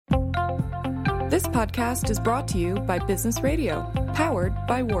This podcast is brought to you by Business Radio, powered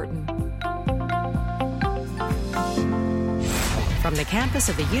by Wharton. From the campus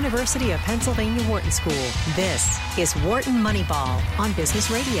of the University of Pennsylvania Wharton School, this is Wharton Moneyball on Business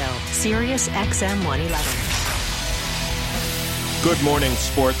Radio, Sirius XM 111. Good morning,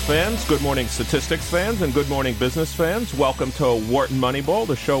 sports fans. Good morning, statistics fans, and good morning, business fans. Welcome to Wharton Moneyball,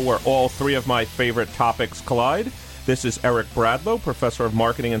 the show where all three of my favorite topics collide. This is Eric Bradlow, professor of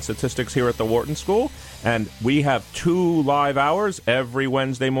marketing and statistics here at the Wharton School, and we have 2 live hours every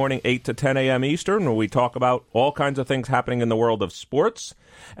Wednesday morning, 8 to 10 a.m. Eastern, where we talk about all kinds of things happening in the world of sports.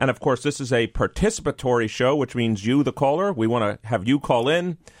 And, of course, this is a participatory show, which means you, the caller, we want to have you call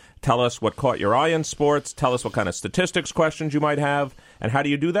in, tell us what caught your eye in sports, tell us what kind of statistics questions you might have. And how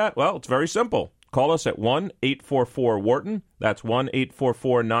do you do that? Well, it's very simple. Call us at 1-844-WHARTON. That's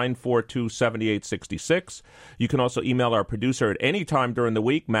 1-844-942-7866. You can also email our producer at any time during the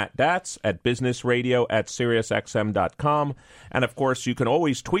week, Matt Datz, at businessradio@SiriusXM.com. And, of course, you can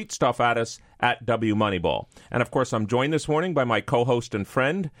always tweet stuff at us at WMoneyball. And, of course, I'm joined this morning by my co-host and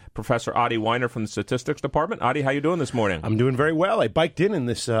friend, Professor Adi Weiner from the Statistics Department. Adi, how you doing this morning? I'm doing very well. I biked in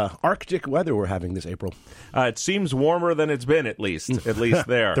this Arctic weather we're having this April. It seems warmer than it's been, at least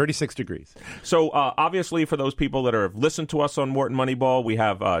there. 36 degrees. So, obviously, for those people that have listened to us on Wharton Moneyball, we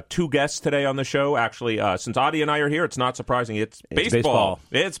have 2 guests today on the show. Actually, since Adi and I are here, it's not surprising. It's baseball.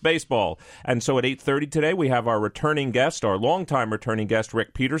 It's baseball. And so at 8:30 today, we have our returning guest, our longtime returning guest,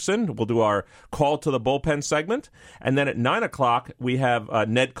 Rick Peterson. We'll do our call to the bullpen segment. And then at 9 o'clock, we have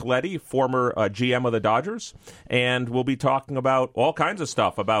Ned Colletti, former GM of the Dodgers. And we'll be talking about all kinds of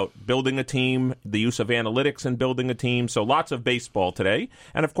stuff about building a team, the use of analytics in building a team. So lots of baseball today.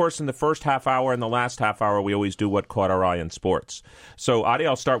 And, of course, in the first half hour and the last half hour, we always do what caught our eye in sports. So, Adi,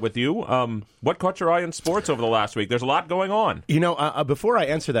 I'll start with you. What caught your eye in sports over the last week? There's a lot going on. You know, before I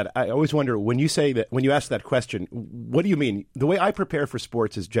answer that, I always wonder, when you ask that question, what do you mean? The way I prepare for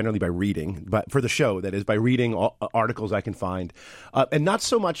sports is generally by reading, but for the show, that is, by reading articles I can find, and not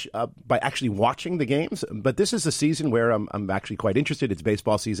so much by actually watching the games. But this is a season where I'm actually quite interested. It's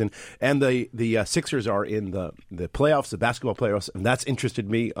baseball season, and the Sixers are in the playoffs, the basketball playoffs, and that's interested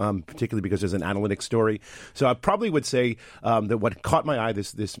me, particularly because there's an analytics story. So I probably would say that what caught my eye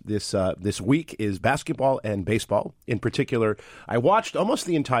this week is basketball and baseball. In particular, I watched almost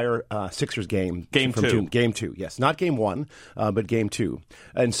the entire Sixers game. Game two, yes, not game 1, but game 2.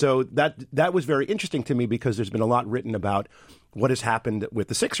 And so that was very interesting to me because there's been a lot written about what has happened with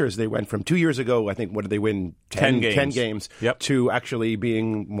the Sixers. They went from 2 years ago, I think, what did they win? 10 games yep. to actually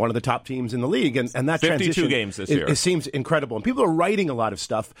being one of the top teams in the league. And that 52 transition games this year. It seems incredible. And people are writing a lot of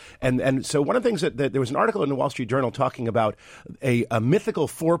stuff. And so one of the things that there was an article in the Wall Street Journal talking about a mythical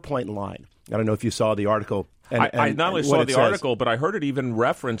 4-point line. I don't know if you saw the article. I not only saw the article, but I heard it even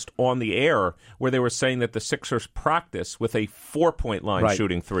referenced on the air where they were saying that the Sixers practice with a 4-point line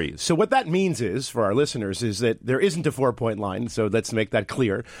shooting threes. So what that means is, for our listeners, is that there isn't a 4-point line, so let's make that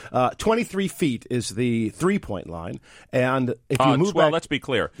clear. 23 feet is the 3-point line, and if you move back... let's be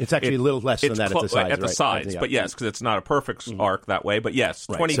clear. It's actually a little less than that at the sides. At the sides, but yes, because it's not a perfect arc that way, but yes,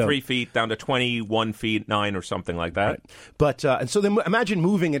 23 feet down to 21 feet, 9 or something like that. Right. But and so then imagine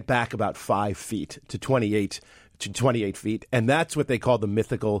moving it back about 5 feet to 28 feet, and that's what they call the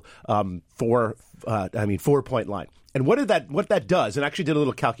mythical 4-point line. And what that does, and I actually did a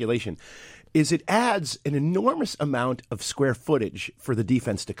little calculation, is it adds an enormous amount of square footage for the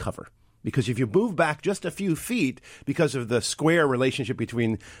defense to cover. Because if you move back just a few feet, because of the square relationship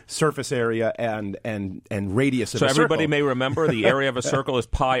between surface area and radius of a circle. So everybody may remember the area of a circle is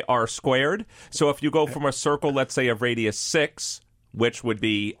pi r squared. So if you go from a circle, let's say of radius 6, which would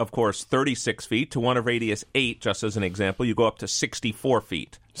be, of course, 36 feet, to one of radius 8, just as an example, you go up to 64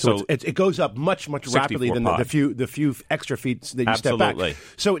 feet. So it goes up much rapidly than the few extra feet that you step back.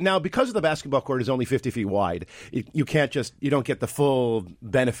 So now, because the basketball court is only 50 feet wide, you don't get the full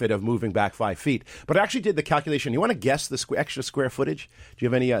benefit of moving back 5 feet. But I actually did the calculation. You want to guess the extra square footage? Do you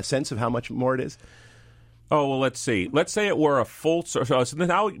have any sense of how much more it is? Oh, well, let's see. Let's say it were a full circle. So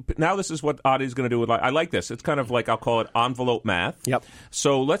now this is what Adi's going to do. I like this. It's kind of like, I'll call it envelope math. Yep.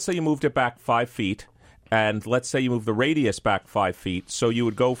 So let's say you moved it back 5 feet, and let's say you move the radius back 5 feet. So you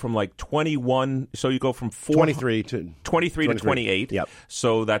would go from like 21. So you go from 23 to 28. Yep.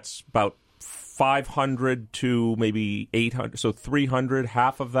 So that's about 500 to maybe 800. So 300,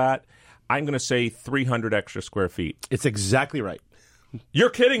 half of that. I'm going to say 300 extra square feet. It's exactly right. You're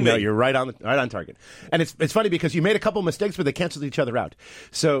kidding me. No, you're right on target. And it's funny because you made a couple mistakes, but they canceled each other out.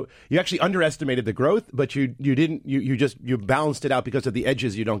 So you actually underestimated the growth, but you didn't. You balanced it out because of the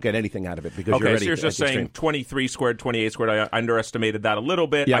edges. You don't get anything out of it because you're already. So you're just saying 23 squared, 28 squared. I underestimated that a little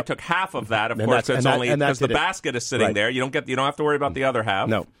bit. Yep. I took half of that. Of course, it's only because the basket is sitting there. You don't have to worry about the other half.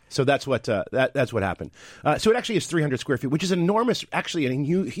 No. So that's what that's what happened. So it actually is 300 square feet, which is enormous, actually,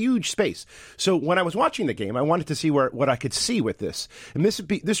 a huge space. So when I was watching the game, I wanted to see what I could see with this. And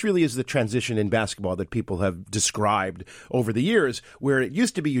this really is the transition in basketball that people have described over the years, where it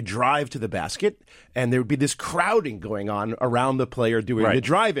used to be you drive to the basket, and there would be this crowding going on around the player doing the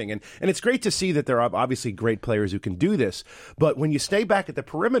driving. And it's great to see that there are obviously great players who can do this. But when you stay back at the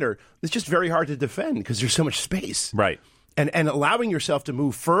perimeter, it's just very hard to defend because there's so much space. Right. And allowing yourself to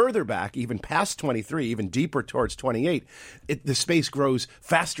move further back, even past 23, even deeper towards 28, the space grows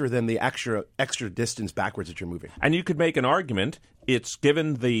faster than the extra distance backwards that you're moving. And you could make an argument, it's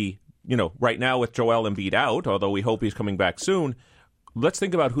given the, right now with Joel Embiid out, although we hope he's coming back soon, let's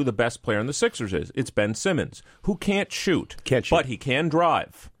think about who the best player in the Sixers is. It's Ben Simmons, who can't shoot, but he can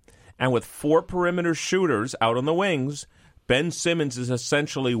drive. And with 4 perimeter shooters out on the wings, Ben Simmons is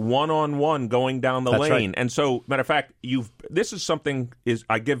essentially one-on-one going down the lane. Right. And so, matter of fact, this is something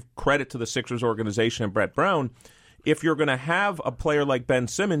I give credit to the Sixers organization and Brett Brown. If you're going to have a player like Ben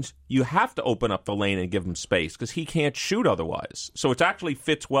Simmons, you have to open up the lane and give him space because he can't shoot otherwise. So it actually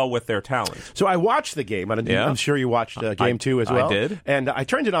fits well with their talent. So I watched the game. I'm sure you watched game 2 as well. I did. And I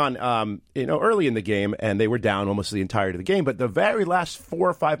turned it on early in the game, and they were down almost the entirety of the game. But the very last 4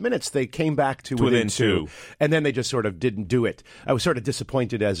 or 5 minutes, they came back to within 2. And then they just sort of didn't do it. I was sort of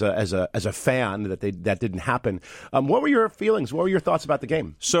disappointed as a fan that didn't happen. What were your feelings? What were your thoughts about the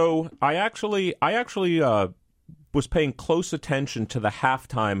game? So I actually was paying close attention to the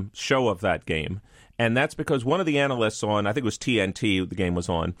halftime show of that game. And that's because one of the analysts on, I think it was TNT the game was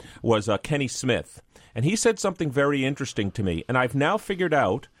on, was Kenny Smith. And he said something very interesting to me. And I've now figured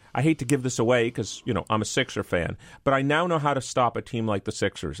out, I hate to give this away because, I'm a Sixer fan, but I now know how to stop a team like the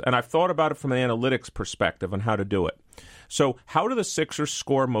Sixers. And I've thought about it from an analytics perspective on how to do it. So how do the Sixers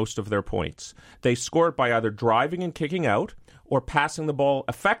score most of their points? They score it by either driving and kicking out or passing the ball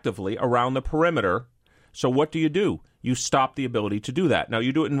effectively around the perimeter. So what do? You stop the ability to do that. Now,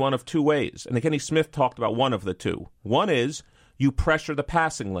 you do it in one of 2 ways. And Kenny Smith talked about one of the 2. One is you pressure the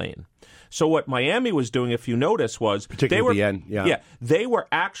passing lane. So what Miami was doing, if you notice, was particularly at the end, they were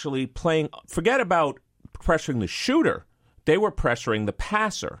actually playing, forget about pressuring the shooter, they were pressuring the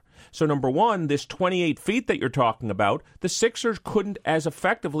passer. So number one, this 28 feet that you're talking about, the Sixers couldn't as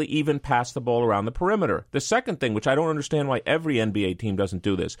effectively even pass the ball around the perimeter. The second thing, which I don't understand why every NBA team doesn't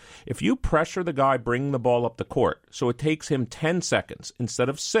do this, if you pressure the guy bringing the ball up the court, so it takes him 10 seconds instead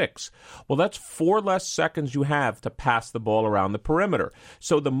of 6, well, that's 4 less seconds you have to pass the ball around the perimeter.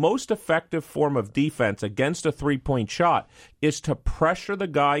 So the most effective form of defense against a three-point shot is to pressure the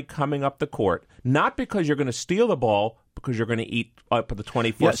guy coming up the court, not because you're going to steal the ball, because you're going to eat up at the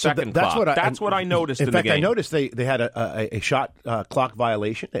 24-second clock. That's what I noticed in the game. In fact, I noticed they had a shot clock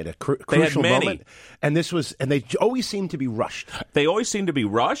violation at a crucial moment. And they always seem to be rushed. They always seem to be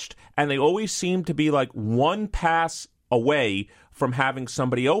rushed, and they always seem to be like one pass away from having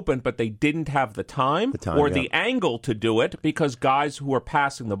somebody open, but they didn't have the time or the angle to do it because guys who were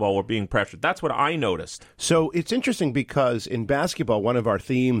passing the ball were being pressured. That's what I noticed. So it's interesting because in basketball, one of our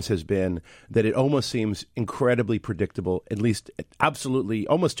themes has been that it almost seems incredibly predictable, at least absolutely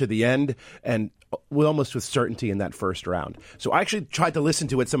almost to the end, and almost with certainty in that first round. So I actually tried to listen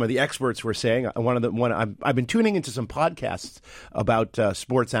to what some of the experts were saying. I've been tuning into some podcasts about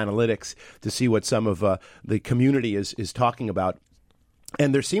sports analytics to see what some of the community is talking about.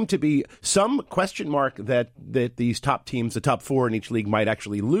 And there seemed to be some question mark that these top teams, the top 4 in each league, might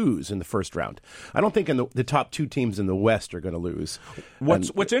actually lose in the first round. I don't think the top 2 teams in the West are going to lose.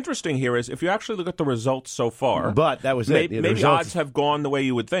 What's interesting here is if you actually look at the results so far, but that was maybe odds have gone the way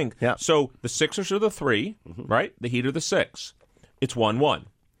you would think. Yeah. So the Sixers are the 3, right? The Heat are the 6. It's 1-1.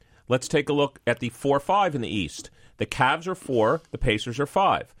 Let's take a look at the 4-5 in the East. The Cavs are 4. The Pacers are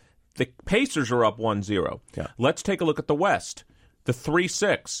 5. The Pacers are up 1-0. Yeah. Let's take a look at the West. The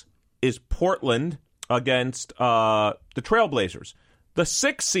 3-6 is Portland against the Trailblazers. The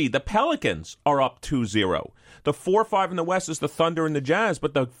 6 seed, the Pelicans, are up 2-0. The 4-5 in the West is the Thunder and the Jazz,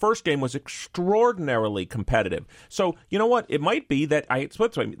 but the first game was extraordinarily competitive. So, you know what? It might be that, this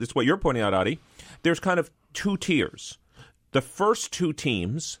is what you're pointing out, Adi, there's kind of 2 tiers. The first 2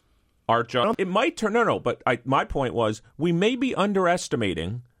 teams are just, it might turn, my point was, we may be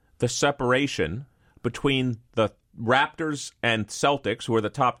underestimating the separation between the Raptors and Celtics, who are the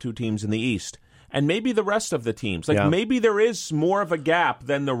top 2 teams in the East. and maybe the rest of the teams. Maybe there is more of a gap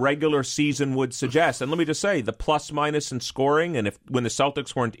than the regular season would suggest. And let me just say, the plus-minus in scoring, and when the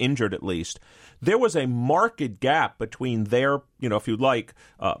Celtics weren't injured at least, there was a marked gap between their, if you like,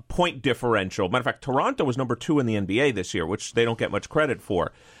 point differential. Matter of fact, Toronto was number 2 in the NBA this year, which they don't get much credit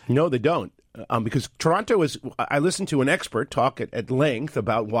for. No, they don't. Because Toronto I listened to an expert talk at length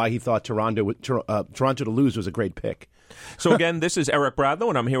about why he thought Toronto to lose was a great pick. So again, this is Eric Bradlow,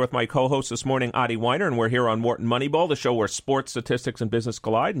 and I'm here with my co-host this morning, Adi Weiner, and we're here on Wharton Moneyball, the show where sports, statistics, and business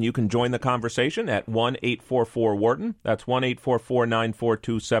collide. And you can join the conversation at 1-844-WHARTON. That's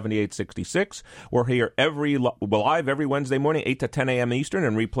 1-844-942-7866. We're here live every Wednesday morning, 8 to 10 a.m. Eastern,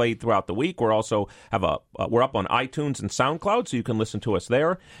 and replayed throughout the week. We're also we're up on iTunes and SoundCloud, so you can listen to us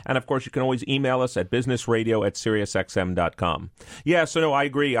there. And of course, you can always email us at businessradio@SiriusXM.com. Yeah, so no, I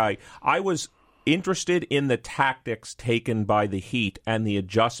agree. I was interested in the tactics taken by the Heat and the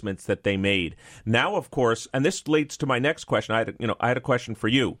adjustments that they made. Now, of course, and this leads to my next question. I had a question for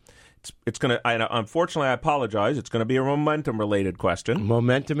you. It's going to. Unfortunately, I apologize. It's going to be a momentum-related question.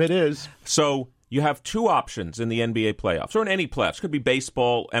 Momentum, it is. So you have two options in the NBA playoffs, or in any playoffs. It could be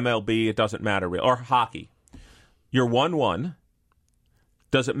baseball, MLB. It doesn't matter, really, or hockey. You're 1-1.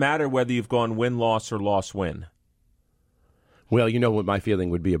 Does it matter whether you've gone win-loss or loss-win? Well, you know what my feeling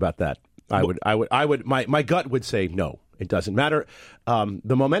would be about that. I would. My gut would say no. It doesn't matter. The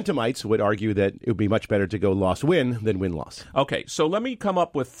Momentumites would argue that it would be much better to go loss-win than win-loss. Okay, so let me come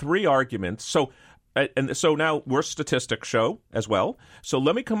up with 3 arguments. So now we're a statistics show as well. So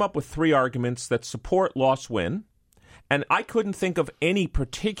let me come up with 3 arguments that support loss-win. And I couldn't think of any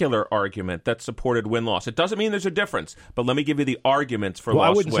particular argument that supported win-loss. It doesn't mean there's a difference, but let me give you the arguments for loss-win.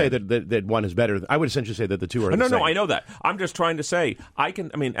 I wouldn't say that one is better. I would essentially say that the two are the same. No, I know that. I'm just trying to say,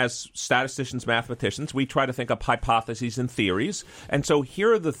 as statisticians, mathematicians, we try to think up hypotheses and theories. And so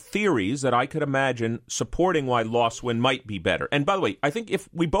here are the theories that I could imagine supporting why loss-win might be better. And by the way, I think if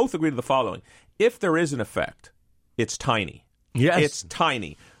we both agree to the following, if there is an effect, it's tiny. Yes. It's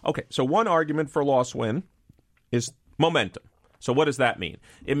tiny. Okay, so one argument for loss-win is momentum. So what does that mean?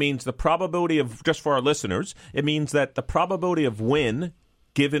 It means the probability of, just for our listeners, it means that the probability of win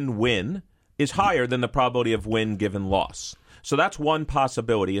given win is higher than the probability of win given loss. So that's one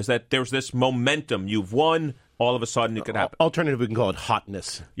possibility, is that there's this momentum. You've won, all of a sudden it could happen. Alternatively, we can call it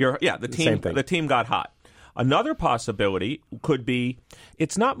hotness. The team got hot. Another possibility could be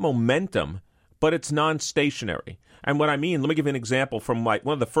it's not momentum, but it's non-stationary. And what I mean, let me give you an example from one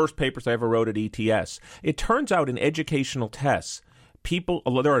of the first papers I ever wrote at ETS. It turns out in educational tests,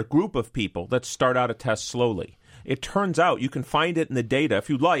 there are a group of people that start out a test slowly. It turns out, you can find it in the data, if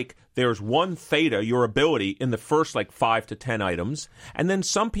you like, there's 1 theta, your ability, in the first 5 to 10 items. And then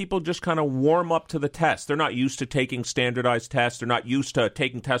some people just kind of warm up to the test. They're not used to taking standardized tests. They're not used to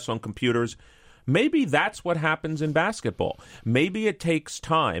taking tests on computers. Maybe that's what happens in basketball. Maybe it takes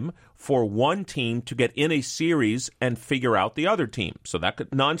time for one team to get in a series and figure out the other team. So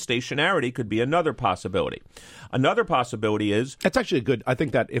that non-stationarity could be another possibility. Another possibility is... That's actually good. I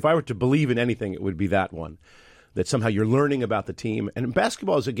think that if I were to believe in anything, it would be that one. That somehow you're learning about the team. And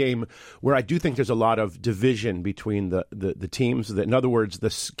basketball is a game where I do think there's a lot of division between the teams. That, in other words,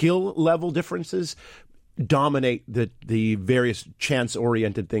 the skill level differences dominate the various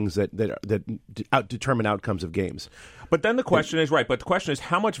chance-oriented things that determine outcomes of games. But then the question is,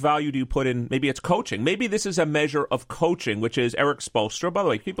 how much value do you put in, maybe it's coaching. Maybe this is a measure of coaching, which is Eric Spoelstra. By the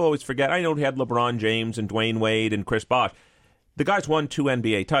way, people always forget, I know he had LeBron James and Dwayne Wade and Chris Bosh. The guy's won 2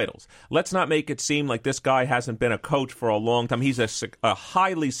 NBA titles. Let's not make it seem like this guy hasn't been a coach for a long time. He's a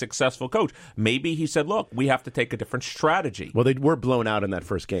highly successful coach. Maybe he said, look, we have to take a different strategy. Well, they were blown out in that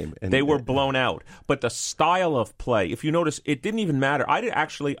first game. They were blown out. But the style of play, if you notice, it didn't even matter.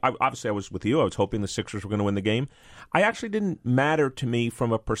 Obviously, I was with you. I was hoping the Sixers were going to win the game. I actually didn't matter to me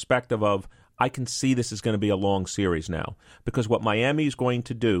from a perspective of, I can see this is going to be a long series now. Because what Miami is going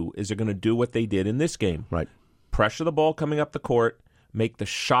to do is they're going to do what they did in this game. Right. Pressure the ball coming up the court, make the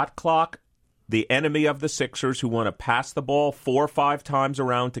shot clock the enemy of the Sixers, who want to pass the ball 4 or 5 times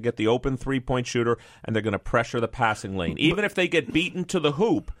around to get the open three-point shooter, and they're going to pressure the passing lane. Even if they get beaten to the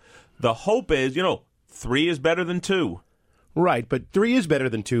hoop, the hope is, 3 is better than 2. Right, but 3 is better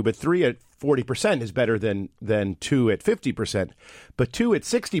than 2, but 3 at 40% is better than 2 at 50%. But 2 at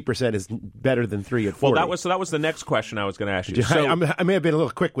 60% is better than 3 at 40%. Well, that was the next question I was going to ask you. So, I may have been a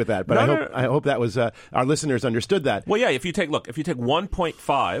little quick with that, but I hope that was our listeners understood that. Well, yeah, if you take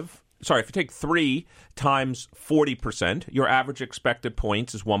 1.5 if you take 3 times 40%, your average expected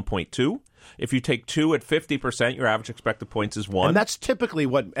points is 1.2. If you take 2 at 50%, your average expected points is 1. And that's typically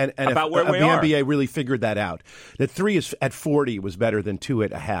what about where we the are. NBA really figured that out. That 3 is at 40 was better than 2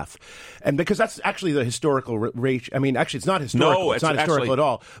 at a half. And because that's actually the historical rate. I mean, actually, it's not historical. No, it's not historical at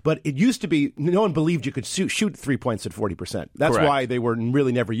all. But it used to be, no one believed you could shoot 3 points at 40%. That's Correct. why they were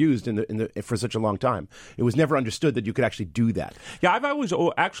really never used for such a long time. It was never understood that you could actually do that. Yeah, I've always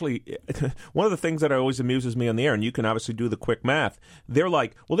actually one of the things that always amuses me on the air, and you can obviously do the quick math. They're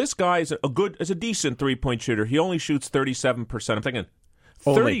like, well, this guy is a decent 3-point shooter. He only shoots 37%. I'm thinking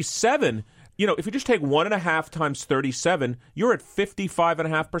 37. If you just take 1.5 times 37, you're at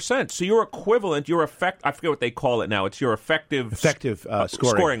 55.5%. So you're equivalent. I forget what they call it now. It's your effective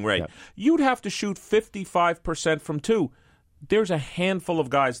scoring rate. Yeah. You'd have to shoot 55% from 2. There's a handful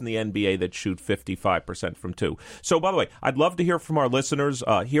of guys in the NBA that shoot 55% from 2. So, by the way, I'd love to hear from our listeners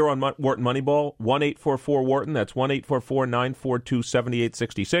here on Wharton Moneyball, 1-844-WHARTON. That's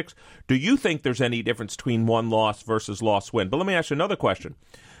 1-844-942-7866. Do you think there's any difference between one loss versus loss-win? But let me ask you another question.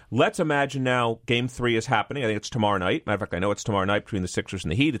 Let's imagine now Game 3 is happening. I think it's tomorrow night. Matter of fact, I know it's tomorrow night between the Sixers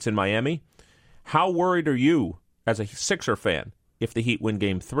and the Heat. It's in Miami. How worried are you, as a Sixer fan, if the Heat win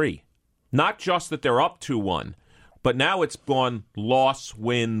Game 3? Not just that they're up 2-1, but now it's gone loss,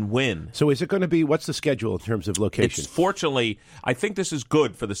 win, win. So is it going to be, what's the schedule in terms of location? Fortunately, I think this is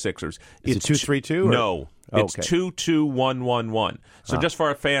good for the Sixers. Is it 2-3-2? No. It's 2-2-1-1-1. So just for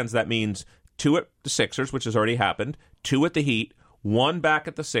our fans, that means 2 at the Sixers, which has already happened, 2 at the Heat, 1 back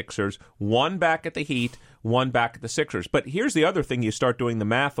at the Sixers, 1 back at the Heat, 1 back at the Sixers. But here's the other thing you start doing the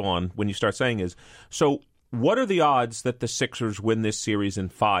math on when you start saying is, so what are the odds that the Sixers win this series in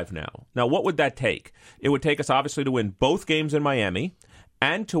 5 now? Now, what would that take? It would take us, obviously, to win both games in Miami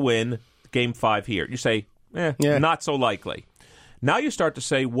and to win Game 5 here. You say, not so likely. Now you start to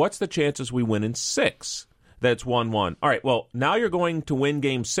say, what's the chances we win in 6? That's 1-1. All right, well, now you're going to win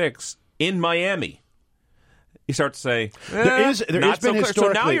Game 6 in Miami. You start to say, there has been historically.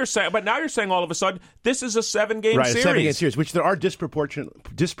 So now you're saying all of a sudden this is a 7-game right, series. A 7-game series, which there are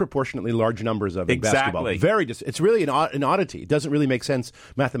disproportionately large numbers of in basketball. It's really an oddity. It doesn't really make sense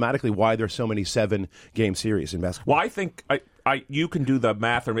mathematically why there's so many 7-game series in basketball. Well, I think you can do the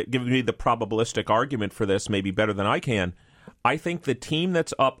math or give me the probabilistic argument for this maybe better than I can. I think the team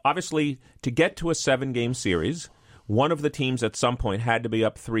that's up, obviously, to get to a 7-game series, one of the teams at some point had to be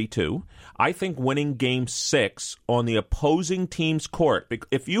up 3-2. I think winning Game 6 on the opposing team's court,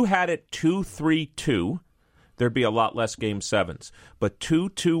 if you had it 2-3-2, there'd be a lot less Game 7s. But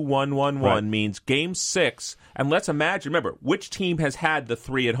 2-2-1-1-1 means Game 6, and let's imagine, remember, which team has had the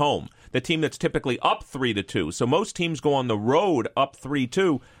 3 at home? The team that's typically up 3-2. So most teams go on the road up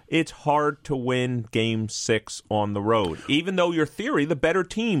 3-2. It's hard to win Game 6 on the road, even though you're theory the better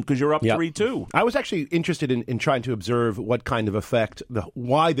team because you're up 3-2. I was actually interested in trying to observe what kind of effect,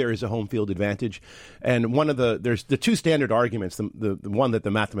 why there is a home field advantage. And there's the 2 standard arguments. The one that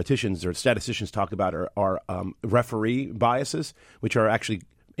the mathematicians or statisticians talk about are referee biases, which are actually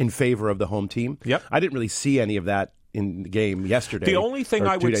in favor of the home team. Yep. I didn't really see any of that in the game yesterday. The only thing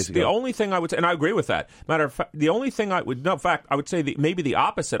I would say, and I agree with that. Matter of fact, the only thing I would say maybe the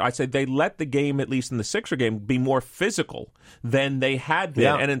opposite. I say they let the game, at least in the Sixer game, be more physical than they had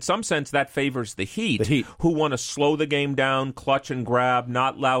been, and in some sense that favors the Heat, who want to slow the game down, clutch and grab,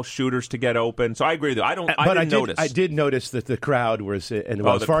 not allow shooters to get open. So I agree with you. I did notice that the crowd was in the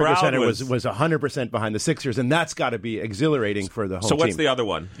Wells Fargo Center was 100% behind the Sixers, and that's got to be exhilarating for the home team. So what's the other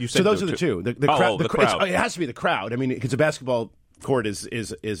one? You said so those are the 2. The crowd. It has to be the crowd. I mean, because a basketball court is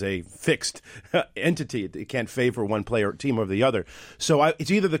a fixed entity. It can't favor one player team over the other. So it's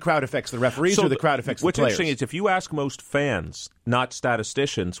either the crowd affects the referees or the crowd affects the players. What's interesting is if you ask most fans, not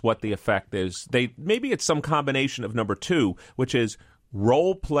statisticians, what the effect is, maybe it's some combination of number 2, which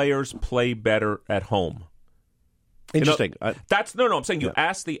role players play better at home. Interesting. I'm saying you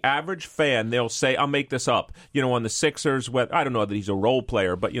ask the average fan, they'll say, I'll make this up. On the Sixers, I don't know that he's a role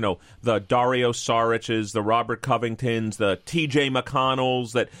player, but, the Dario Sarics, the Robert Covingtons, the TJ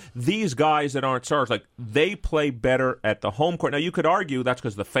McConnells, that these guys that aren't stars, they play better at the home court. Now, you could argue that's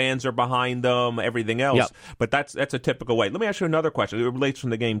because the fans are behind them, everything else, but that's a typical way. Let me ask you another question. It relates from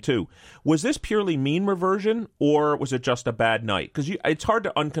the game, too. Was this purely mean reversion, or was it just a bad night? Because it's hard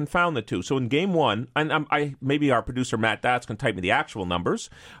to unconfound the two. So in Game 1, and maybe our producer Matt Datz can type me the actual numbers,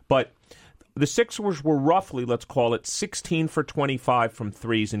 but the Sixers were roughly, let's call it, 16 for 25 from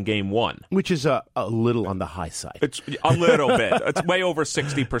threes in Game 1. Which is a little on the high side. It's a little bit. It's way over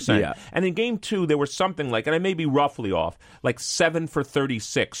 60%. Yeah. And in Game 2, there was something like, and I may be roughly off, 7 for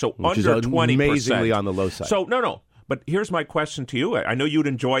 36, so which under is 20%. Amazingly on the low side. So, no. But here's my question to you. I know you'd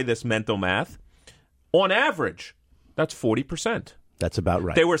enjoy this mental math. On average, that's 40%. That's about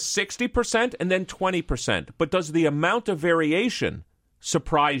right. They were 60% and then 20%. But does the amount of variation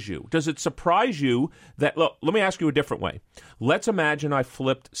surprise you? Does it surprise you that, look, let me ask you a different way. Let's imagine I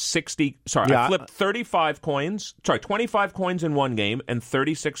flipped 35 coins, 25 coins in one game and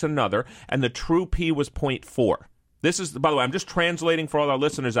 36 in another, and the true P was 0.4. This is, by the way, I'm just translating for all our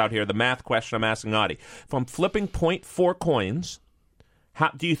listeners out here, the math question I'm asking Adi. If I'm flipping 0.4 coins, how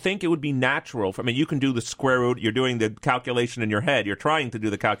do you think it would be natural? You can do the square root. You're doing the calculation in your head. You're trying to do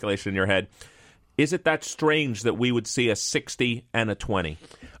the calculation in your head. Is it that strange that we would see a 60 and a 20?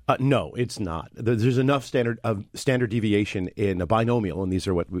 No, it's not. There's enough standard deviation in a binomial, and these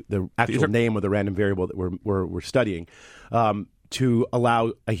are what the actual name of the random variable that we're studying, to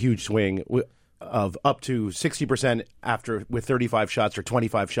allow a huge swing of up to 60% with 35 shots or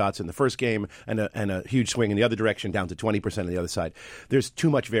 25 shots in the first game, and a huge swing in the other direction down to 20% on the other side. There's too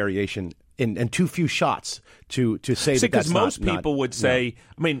much variation and too few shots to say that that's not. Because most people would say,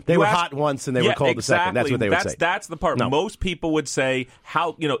 they were hot once and they were cold the second. That's what they would say. That's the part. No. Most people would say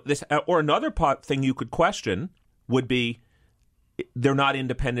this, or another thing you could question would be they're not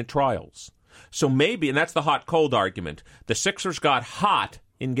independent trials. So maybe, and that's the hot-cold argument, the Sixers got hot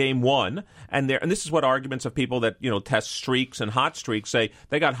in game one, and this is what arguments of people that test streaks and hot streaks say.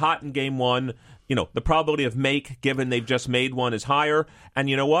 They got hot in game one. The probability of make, given they've just made one, is higher. And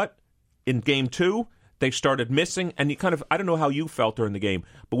you know what? In game two, they started missing, and I don't know how you felt during the game,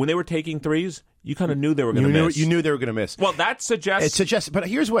 but when they were taking threes, you kind of knew they were going to miss. You knew they were going to miss. Well, that suggests... It suggests... But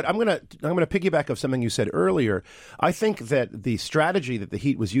here's what... I'm going to piggyback off something you said earlier. I think that the strategy that the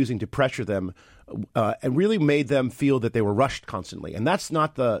Heat was using to pressure them and really made them feel that they were rushed constantly. And that's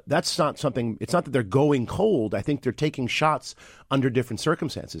not something... It's not that they're going cold. I think they're taking shots under different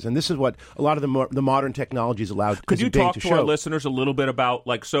circumstances. And this is what a lot of the modern technologies allowed. Could you talk to our listeners a little bit about,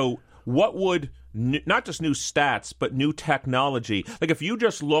 what would... not just new stats, but new technology. If you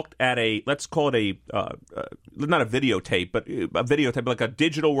just looked at let's call it not a videotape, but a videotape, like a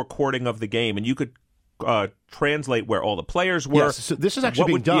digital recording of the game, and you could translate where all the players were. Yes, so this is actually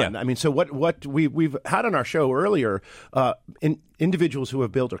being done. Yeah. So what we've had on our show earlier, individuals who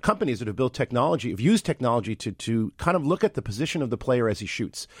have built, or companies that have built technology, have used technology to kind of look at the position of the player as he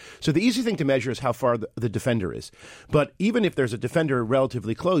shoots. So the easy thing to measure is how far the defender is. But even if there's a defender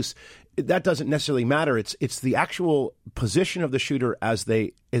relatively close, that doesn't necessarily matter. It's the actual position of the shooter as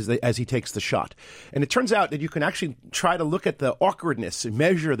he takes the shot. And it turns out that you can actually try to look at the awkwardness,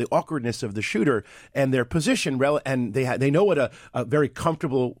 measure the awkwardness of the shooter and their position, and they know what a very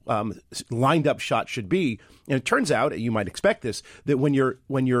comfortable lined up shot should be. And it turns out, you might expect this, that when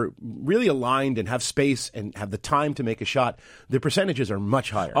you're really aligned and have space and have the time to make a shot, the percentages are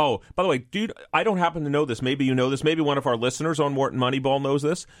much higher. Oh, by the way, dude, I don't happen to know this. Maybe you know this. Maybe one of our listeners on Wharton Moneyball knows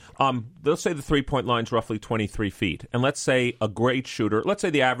this. Let's say the three-point line's roughly 23 feet. And let's say a great shooter, let's say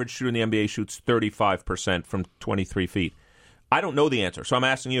the average shooter in the NBA shoots 35% from 23 feet. I don't know the answer, so I'm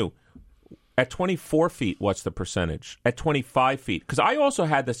asking you. At 24 feet, what's the percentage? At 25 feet? Because I also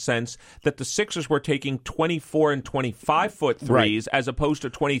had the sense that the Sixers were taking 24 and 25-foot threes as opposed to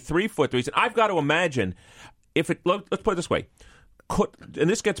 23-foot threes. And I've got to imagine, let's put it this way. And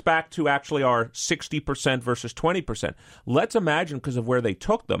this gets back to actually our 60% versus 20%. Let's imagine, because of where they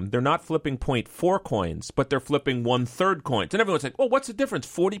took them, they're not flipping 0.4 coins, but they're flipping 1/3 coins. And everyone's like, well, what's the difference?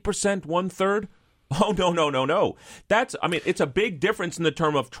 40%, 1/3? Oh, no. It's a big difference in the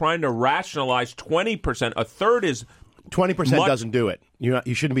term of trying to rationalize 20%. A third is 20% doesn't do it.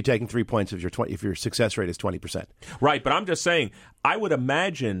 You shouldn't be taking 3 points if your success rate is 20%. Right, but I'm just saying, I would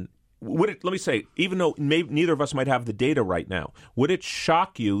imagine, let me say, even though neither of us might have the data right now, would it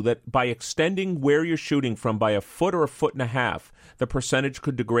shock you that by extending where you're shooting from by a foot or a foot and a half, the percentage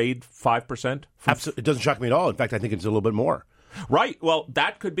could degrade 5%? Absolutely. It doesn't shock me at all. In fact, I think it's a little bit more. Right. Well,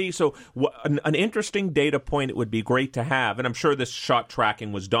 that could be. So an interesting data point it would be great to have, and I'm sure this shot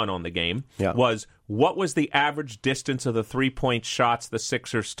tracking was done on the game, was what was the average distance of the three-point shots the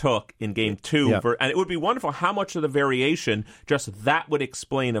Sixers took in Game 2? Yeah. And it would be wonderful how much of the variation just that would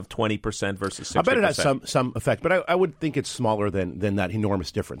explain of 20% versus 60%. I bet it has some effect, but I would think it's smaller than that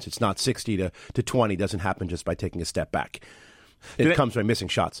enormous difference. It's not 60 to 20. It doesn't happen just by taking a step back. It comes by missing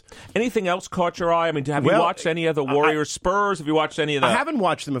shots. Anything else caught your eye? Have you watched any of the Warriors Spurs? Have you watched any of that? I haven't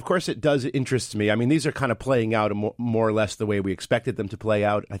watched them. Of course, it does interest me. These are kind of playing out more or less the way we expected them to play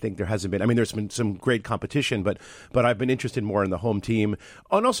out. I think there hasn't been. There's been some great competition, but I've been interested more in the home team,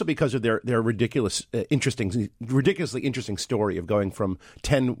 and also because of their ridiculously interesting story of going from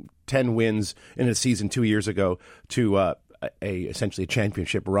 10 wins in a season 2 years ago to essentially a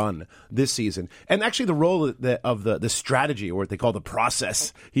championship run this season. And actually the role of the strategy, or what they call the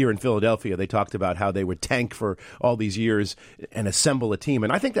process here in Philadelphia, they talked about how they would tank for all these years and assemble a team.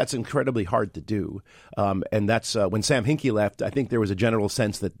 And I think that's incredibly hard to do. And that's when Sam Hinkie left, I think there was a general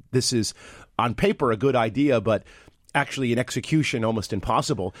sense that this is on paper a good idea, but actually in execution almost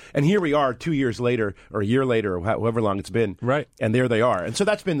impossible. And here we are 2 years later, or a year later, or however long it's been. Right. And there they are. And so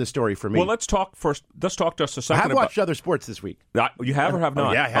that's been the story for me. Well, let's talk just a second. I have watched other sports this week. You have or have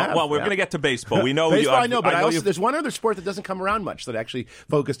not? Yeah, I have. Well, we're going to get to baseball. We know baseball, I know, but there's one other sport that doesn't come around much that I actually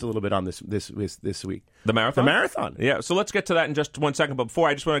focused a little bit on this week. The marathon? The marathon. Yeah, so let's get to that in just 1 second. But before,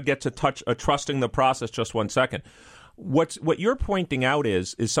 I just want to get to trusting the process just 1 second. What you're pointing out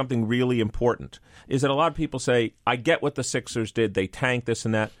is something really important, is that a lot of people say, I get what the Sixers did, they tanked this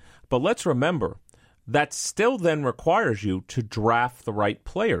and that, but let's remember, that still then requires you to draft the right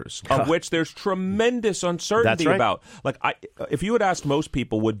players, of which there's tremendous uncertainty about. Like, if you had asked most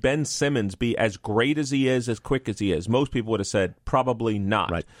people, would Ben Simmons be as great as he is, as quick as he is, most people would have said, probably not.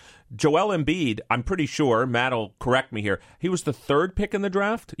 Right. Joel Embiid, I'm pretty sure, Matt will correct me here, he was the third pick in the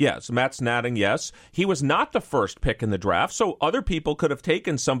draft? Yes, Matt's nodding yes. He was not the first pick in the draft, so other people could have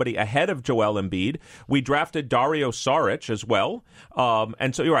taken somebody ahead of Joel Embiid. We drafted Dario Saric as well,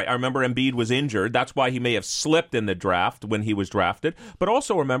 and so you're right, I remember Embiid was injured. That's why he may have slipped in the draft when he was drafted. But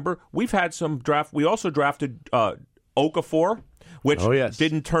also remember, we've had some draft. We also drafted Okafor, which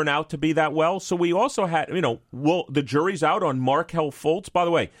didn't turn out to be that well. So we also had, the jury's out on Markelle Fultz. By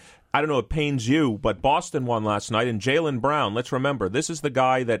the way, I don't know if it pains you, but Boston won last night, and Jaylen Brown, let's remember, this is the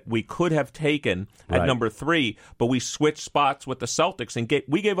guy that we could have taken at number 3, but we switched spots with the Celtics, and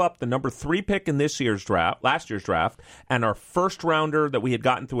we gave up the number 3 pick in last year's draft, and our first rounder that we had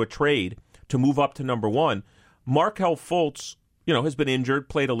gotten through a trade to move up to number 1. Markelle Fultz, has been injured,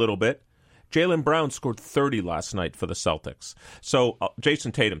 played a little bit. Jaylen Brown scored 30 last night for the Celtics. So,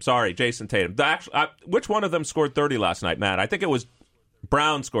 Jason Tatum. Which one of them scored 30 last night, Matt? I think it was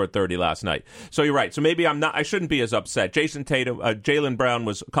Brown scored 30 last night. So you're right. So maybe I shouldn't be as upset. Jaylen Brown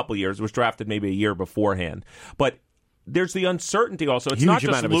was a couple years, was drafted maybe a year beforehand. But there's the uncertainty also. It's not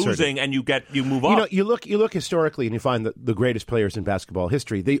just losing and you move up. You look historically and you find that the greatest players in basketball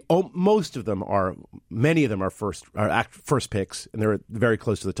history, many of them are first picks, and they're very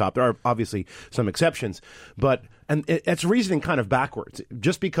close to the top. There are obviously some exceptions, but it's reasoning kind of backwards.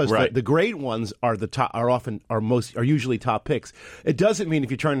 Just because the great ones are usually top picks, it doesn't mean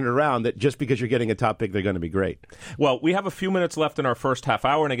if you turn it around that just because you're getting a top pick, they're going to be great. Well, we have a few minutes left in our first half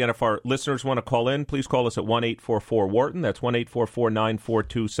hour, and again, if our listeners want to call in, please call us at 1-844-WHARTON. That's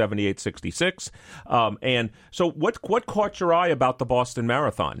 1-844-942-7866. And so what caught your eye about the Boston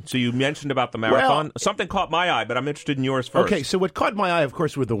Marathon? So you mentioned about the marathon. Well, something caught my eye, but I'm interested in yours first. Okay, so what caught my eye, of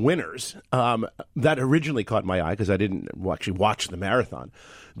course, were the winners. That originally caught my eye because I didn't actually watch the marathon.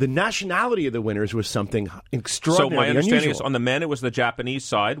 The nationality of the winners was something extraordinary. So my understanding unusual. is on the men it was the Japanese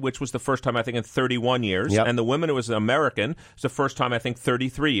side, which was the first time I think in 31 years, and the women it was American. It's the first time I think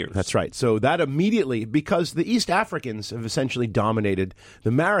 33 years. That's right. So that immediately, because the East Africans have essentially dominated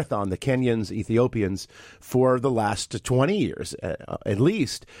the marathon, the Kenyans, Ethiopians, for the last 20 years at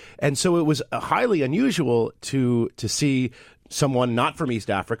least, and so it was highly unusual to see someone not from East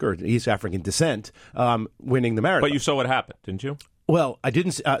Africa or East African descent winning the marathon. But you saw what happened, didn't you? Well, I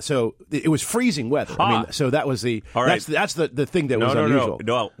didn't. So it was freezing weather. I mean, so that was the. All right. That's the thing that was unusual.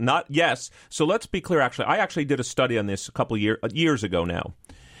 No, not yes. So let's be clear. Actually, I actually did a study on this a couple years ago. Now,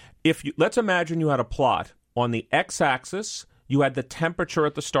 let's imagine you had a plot on the x-axis. You had the temperature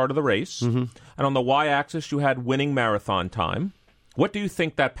at the start of the race, and on the y-axis you had winning marathon time. What do you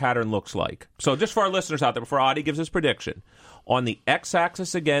think that pattern looks like? So just for our listeners out there, before Adi gives his prediction, on the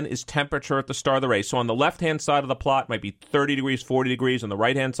x-axis, again, is temperature at the start of the race. So on the left-hand side of the plot might be 30 degrees, 40 degrees. On the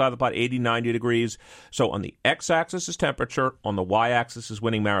right-hand side of the plot, 80, 90 degrees. So on the x-axis is temperature. On the y-axis is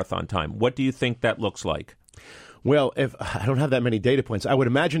winning marathon time. What do you think that looks like? Well, if I don't have that many data points, I would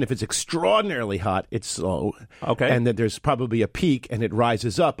imagine if it's extraordinarily hot, it's slow. Okay. And that there's probably a peak and it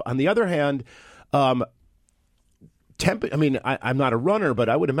rises up. On the other hand, I'm not a runner, but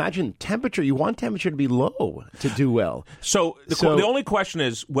I would imagine you want temperature to be low to do well. So the only question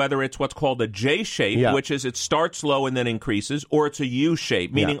is whether it's what's called a J shape, which is it starts low and then increases, or it's a U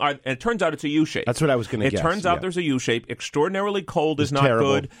shape, meaning and it turns out it's a U shape. That's what I was going to guess. It turns out there's a U shape. Extraordinarily cold is not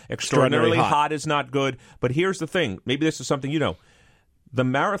good. Extraordinarily hot is not good. But here's the thing. Maybe this is something you know. The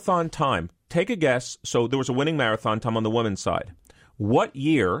marathon time, take a guess. So there was a winning marathon time on the women's side. What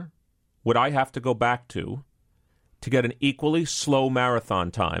year would I have to go back to get an equally slow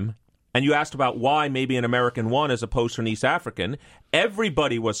marathon time and you asked about why maybe an American won as opposed to an East African,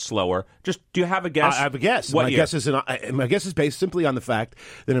 everybody was slower. Just, do you have a guess? I have a guess. What my year? guess is based simply on the fact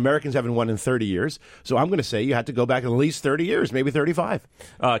that Americans haven't won in 30 years. So I'm going to say you had to go back at least 30 years, maybe 35.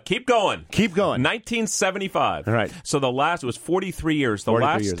 Keep going. Keep going. 1975. All right. So it was 43 years. The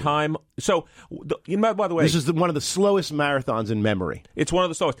last time. So, by the way. This is one of the slowest marathons in memory. It's one of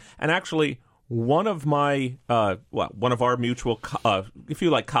the slowest. And actually, one of our mutual, if you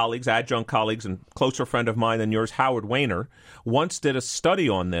like, colleagues, adjunct colleagues, and closer friend of mine than yours, Howard Weiner, once did a study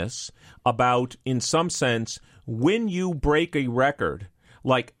on this about, in some sense, when you break a record,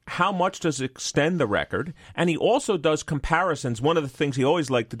 like how much does it extend the record? And he also does comparisons. One of the things he always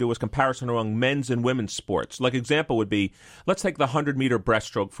liked to do was comparison among men's and women's sports. Like example would be, let's take the 100-meter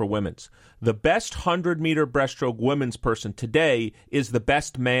breaststroke for women's. The best 100-meter breaststroke women's person today is the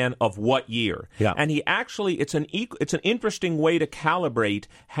best man of what year? Yeah. And he actually, it's an interesting way to calibrate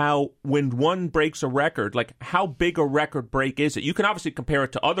how, when one breaks a record, like how big a record break is it? You can obviously compare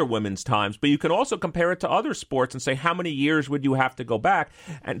it to other women's times, but you can also compare it to other sports and say, how many years would you have to go back?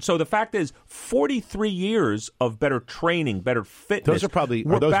 And so the fact is, 43 years of better training, better fitness. Those are probably...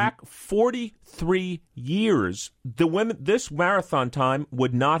 We're back 43 years. This marathon time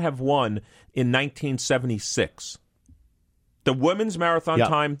would not have won in 1976. The women's marathon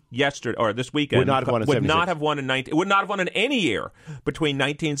time yesterday or this weekend would not have won in 76. It would not have won in any year between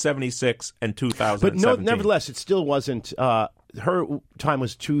 1976 and 2017. But nevertheless, it still wasn't. Her time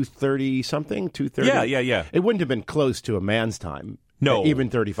was 2:30 something. 2:30. Yeah. It wouldn't have been close to a man's time. No. Even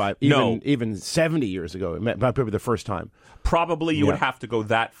 35. Even 70 years ago. Probably the first time. Probably you would have to go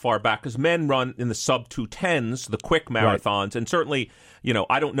that far back because men run in the sub-210s, the quick marathons, right. And certainly,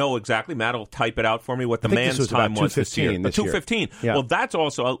 I don't know exactly. Matt will type it out for me what the man's time was this year. 2:15. Yeah. Well, that's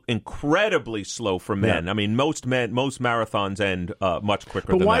also incredibly slow for men. Yeah. I mean, most marathons end much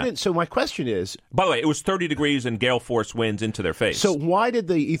quicker than that. So my question is... By the way, it was 30 degrees and gale force winds into their face. So why did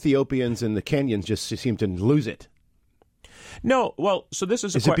the Ethiopians and the Kenyans just seem to lose it? No, well, so this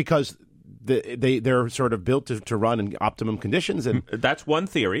is... Is it because they're sort of built to run in optimum conditions? And that's one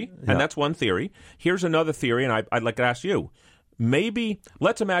theory, and that's one theory. Here's another theory, and I'd like to ask you. Maybe,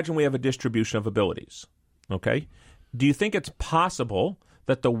 let's imagine we have a distribution of abilities, okay? Do you think it's possible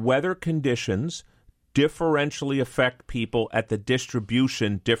that the weather conditions differentially affect people at the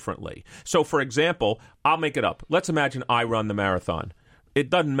distribution differently? So, for example, I'll make it up. Let's imagine I run the marathon. It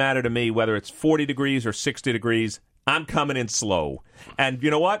doesn't matter to me whether it's 40 degrees or 60 degrees. I'm coming in slow. And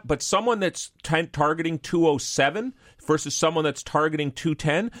you know what? But someone that's targeting 207 versus someone that's targeting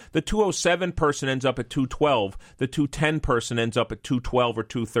 210, the 207 person ends up at 212. The 210 person ends up at 212 or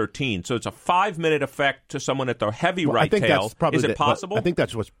 213. So it's a 5-minute effect to someone at the heavy right tail. Is it possible? I think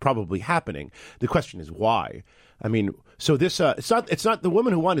that's what's probably happening. The question is why. I mean, so this it's not the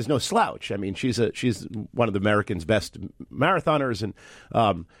woman who won is no slouch. I mean, she's one of the Americans' best marathoners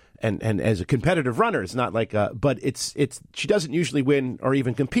and as a competitive runner, it's not like but it's she doesn't usually win or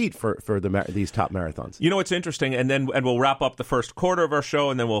even compete for these top marathons. You know what's interesting, and we'll wrap up the first quarter of our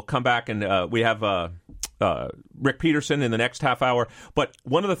show, and then we'll come back and we have Rick Peterson in the next half hour. But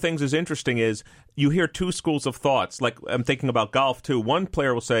one of the things is interesting is you hear two schools of thoughts. Like I'm thinking about golf too. One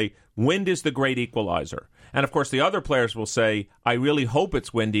player will say wind is the great equalizer. And, of course, the other players will say, I really hope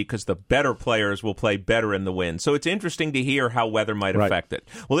it's windy because the better players will play better in the wind. So it's interesting to hear how weather might affect it.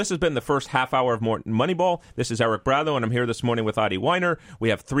 Well, this has been the first half hour of Wharton Moneyball. This is Eric Bradlow, and I'm here this morning with Adi Weiner. We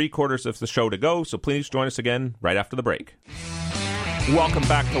have 3 quarters of the show to go, so please join us again right after the break. Welcome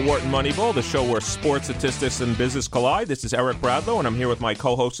back to Wharton Moneyball, the show where sports, statistics, and business collide. This is Eric Bradlow, and I'm here with my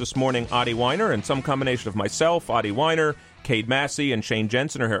co-host this morning, Adi Weiner, and some combination of myself, Adi Weiner, Cade Massey, and Shane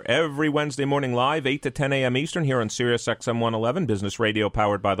Jensen are here every Wednesday morning live, 8 to 10 a.m. Eastern, here on Sirius XM 111, business radio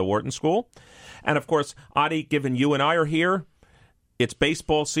powered by the Wharton School. And, of course, Adi, given you and I are here, it's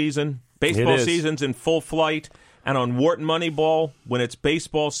baseball season. Baseball season's in full flight. And on Wharton Moneyball, when it's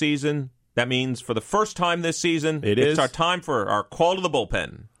baseball season, that means for the first time this season, it's our time for our call to the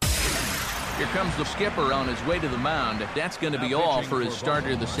bullpen. Here comes the skipper on his way to the mound. That's going to be all for his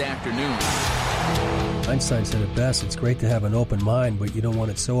starter this afternoon. Einstein said it best, it's great to have an open mind, but you don't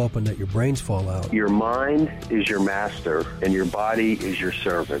want it so open that your brains fall out. Your mind is your master, and your body is your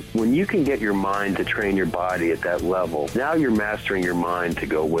servant. When you can get your mind to train your body at that level, now you're mastering your mind to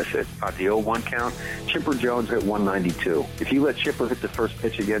go with it. At the 0-1 count, Chipper Jones hit 192. If you let Chipper hit the first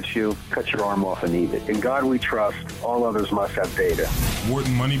pitch against you, cut your arm off and eat it. In God we trust, all others must have data.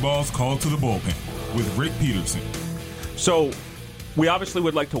 Wharton Moneyball's call to the bullpen with Rick Peterson. So, We obviously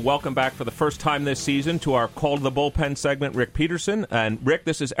would like to welcome back for the first time this season to our Call to the Bullpen segment, Rick Peterson. And Rick,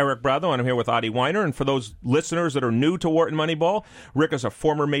 this is Eric Bradlow, and I'm here with Adi Weiner. And for those listeners that are new to Wharton Moneyball, Rick is a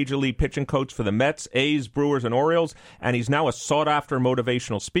former Major League pitching coach for the Mets, A's, Brewers, and Orioles, and he's now a sought-after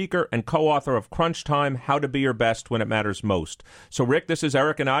motivational speaker and co-author of Crunch Time, How to Be Your Best When It Matters Most. So, Rick, this is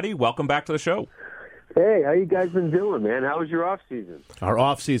Eric and Adi. Welcome back to the show. Hey, how you guys been doing, man? How was your off season? Our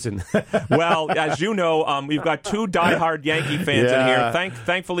off season. Well, as you know, we've got two diehard Yankee fans in here.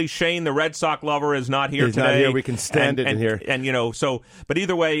 Thankfully, Shane, the Red Sox lover, is not here today. He's not here. We can stand it in here. And but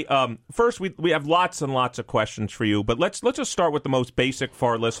either way, first we have lots and lots of questions for you. But let's just start with the most basic for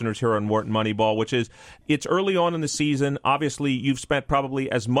our listeners here on Wharton Moneyball, which is it's early on in the season. Obviously, you've spent probably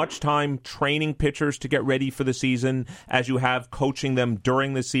as much time training pitchers to get ready for the season as you have coaching them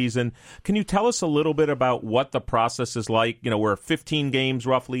during the season. Can you tell us a little bit about what the process is like? We're 15 games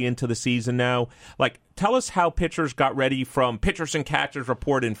roughly into the season now. Tell us how pitchers got ready from pitchers and catchers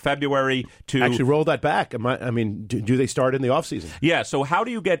report in February to... Actually, roll that back. Do they start in the offseason? Yeah, so how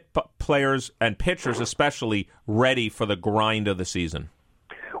do you get players and pitchers especially ready for the grind of the season?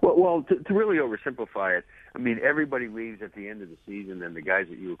 Well, to really oversimplify it, everybody leaves at the end of the season, and the guys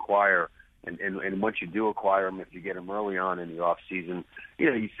that you acquire... And once you do acquire them, if you get them early on in the off season,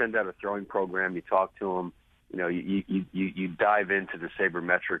 you send out a throwing program, you talk to them, you dive into the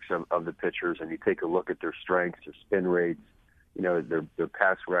sabermetrics of the pitchers, and you take a look at their strengths, their spin rates, their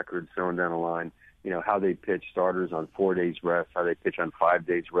past records, throwing down the line, how they pitch starters on 4 days rest, how they pitch on 5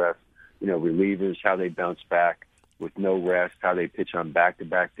 days rest, relievers, how they bounce back with no rest, how they pitch on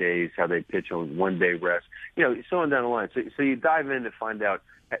back-to-back days, how they pitch on 1 day rest, so on down the line. So you dive in to find out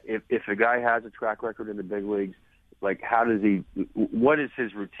if a guy has a track record in the big leagues, what is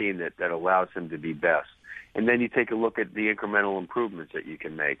his routine that allows him to be best? And then you take a look at the incremental improvements that you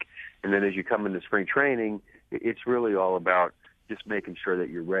can make. And then as you come into spring training, it's really all about just making sure that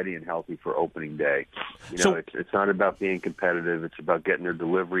you're ready and healthy for opening day. It's not about being competitive. It's about getting their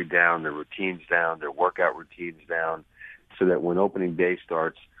delivery down, their routines down, their workout routines down, so that when opening day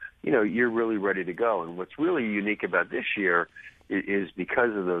starts, you're really ready to go. And what's really unique about this year is because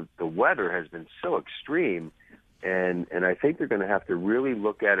of the weather has been so extreme, and I think they're going to have to really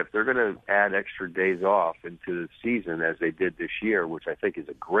look at if they're going to add extra days off into the season as they did this year, which I think is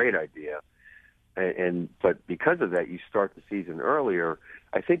a great idea. But because of that, you start the season earlier.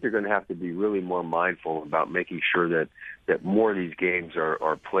 I think they're going to have to be really more mindful about making sure that more of these games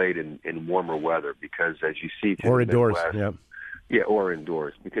are played in warmer weather, because as you see or indoors, Yeah, or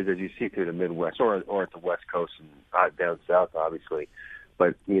indoors, because as you see through the Midwest or at the West Coast and down south, obviously.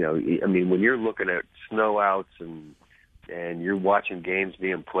 But, when you're looking at snow outs and you're watching games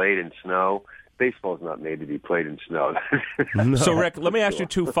being played in snow, baseball's not made to be played in snow. No. So, Rick, let me ask you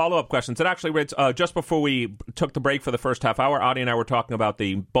two follow-up questions. And actually, Rich, just before we took the break for the first half hour, Adi and I were talking about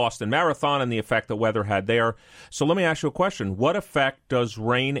the Boston Marathon and the effect the weather had there. So let me ask you a question. What effect does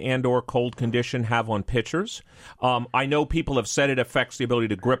rain and or cold condition have on pitchers? I know people have said it affects the ability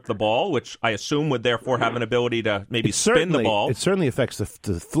to grip the ball, which I assume would therefore have an ability to maybe spin the ball. It certainly affects the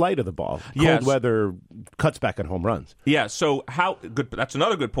flight of the ball. Cold weather cuts back on home runs. Yeah, so that's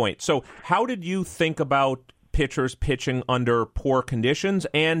another good point. So how did you think about pitchers pitching under poor conditions,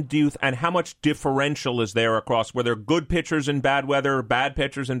 and how much differential is there across whether good pitchers in bad weather, bad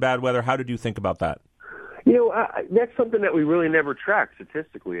pitchers in bad weather? How did you think about that? That's something that we really never track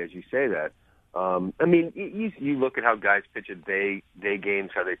statistically, as you say that. You look at how guys pitch at day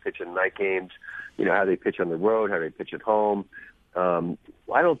games, how they pitch at night games, how they pitch on the road, how they pitch at home.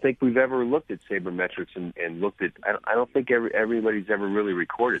 I don't think we've ever looked at sabermetrics and looked at. I don't think everybody's ever really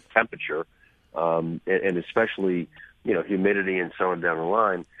recorded temperature, and especially humidity and so on down the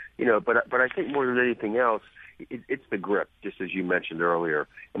line. But I think more than anything else, it's the grip, just as you mentioned earlier.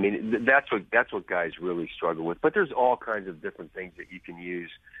 That's what guys really struggle with. But there's all kinds of different things that you can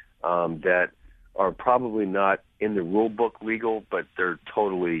use that are probably not in the rule book legal, but they're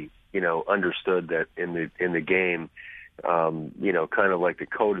totally understood that in the game. Kind of like the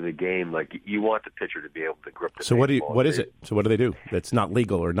code of the game, like you want the pitcher to be able to grip the So baseball. what is it? So what do they do that's not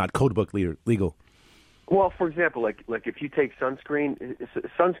legal or not code book legal? Well, for example, like if you take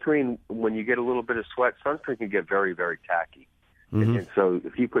sunscreen, when you get a little bit of sweat, sunscreen can get very, very tacky. Mm-hmm. And so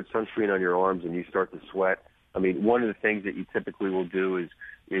if you put sunscreen on your arms and you start to sweat, one of the things that you typically will do is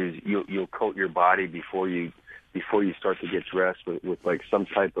you'll coat your body before you start to get dressed with like some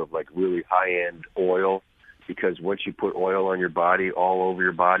type of like really high-end oil. Because once you put oil on your body, all over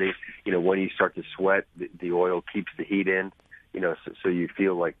your body, when you start to sweat, the oil keeps the heat in, so you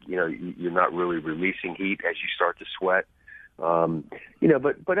feel like, you're not really releasing heat as you start to sweat.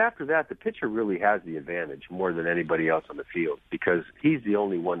 But after that, the pitcher really has the advantage more than anybody else on the field because he's the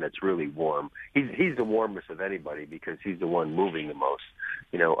only one that's really warm. He's the warmest of anybody because he's the one moving the most.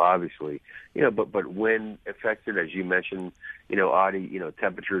 Obviously, but when affected, as you mentioned, Adi,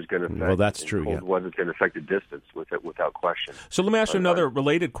 temperature is going to affect. Well, that's true. Cold weather's going to affect the distance without question. So let me ask you another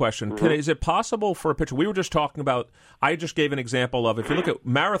related question. Mm-hmm. Is it possible for a pitcher? We were just talking about. I just gave an example of if you look at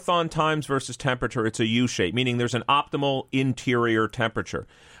marathon times versus temperature, it's a U shape, meaning there's an optimal interior temperature.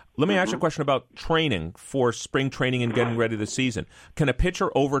 Let me ask you a question about training for spring training and getting ready this season. Can a pitcher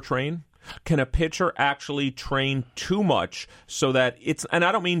overtrain? Can a pitcher actually train too much so that it's, and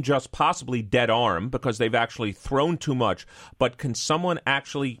I don't mean just possibly dead arm because they've actually thrown too much, but can someone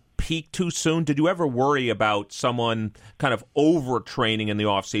actually peak too soon? Did you ever worry about someone kind of overtraining in the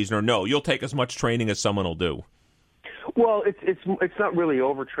offseason, or no, you'll take as much training as someone will do? Well, it's not really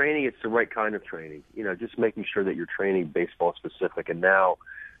overtraining. It's the right kind of training. Just making sure that you're training baseball specific. And now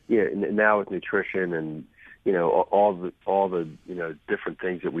with nutrition and all the different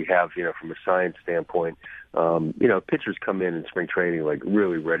things that we have from a science standpoint, pitchers come in spring training like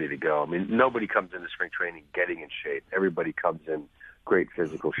really ready to go. I mean, nobody comes into spring training getting in shape. Everybody comes in great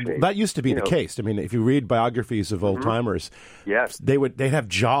physical shape. That used to be the case. I mean, if you read biographies of old timers, yes, they'd have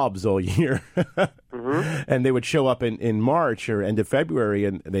jobs all year, and they would show up in March or end of February,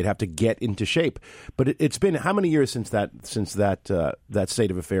 and they'd have to get into shape. But it's been how many years since that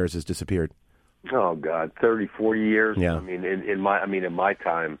state of affairs has disappeared? Oh God, 30, 40 years. Yeah. I mean, in my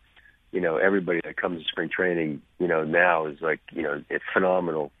time, everybody that comes to spring training, now is like, it's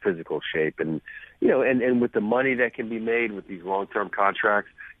phenomenal physical shape, and with the money that can be made with these long-term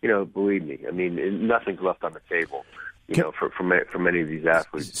contracts, believe me, I mean, nothing's left on the table. For many of these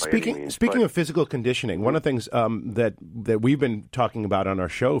athletes. Speaking of physical conditioning, one of the things that we've been talking about on our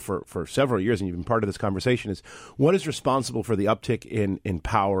show for several years, and you've been part of this conversation, is what is responsible for the uptick in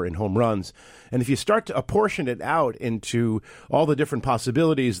power in home runs. And if you start to apportion it out into all the different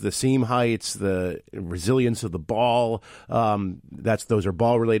possibilities, the seam heights, the resilience of the ball, those are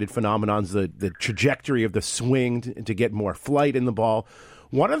ball-related phenomenons, the trajectory of the swing to get more flight in the ball.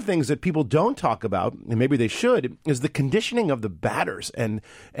 One of the things that people don't talk about, and maybe they should, is the conditioning of the batters,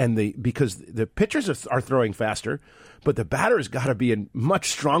 because the pitchers are throwing faster, but the batters got to be much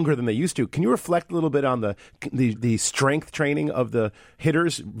stronger than they used to. Can you reflect a little bit on the strength training of the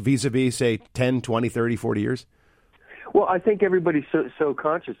hitters vis-a-vis, say, 10, 20, 30, 40 years? Well, I think everybody's so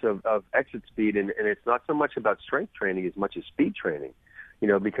conscious of exit speed, and it's not so much about strength training as much as speed training,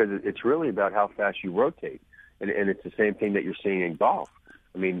 because it's really about how fast you rotate, and it's the same thing that you're seeing in golf.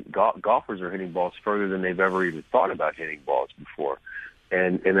 I mean, golfers are hitting balls further than they've ever even thought about hitting balls before.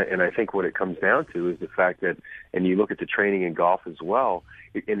 And I think what it comes down to is the fact that, and you look at the training in golf as well,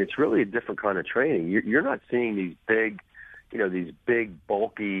 and it's really a different kind of training. You're not seeing these big,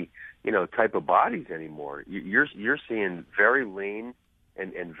 bulky, type of bodies anymore. You're seeing very lean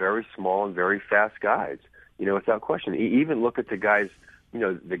and very small and very fast guys, without question. Even look at the guys,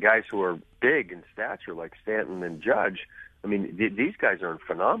 the guys who are big in stature like Stanton and Judge. I mean, these guys are in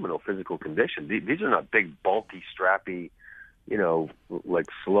phenomenal physical condition. These are not big, bulky, strappy, like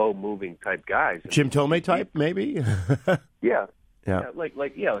slow-moving type guys. Jim Tomei type, maybe? Yeah, like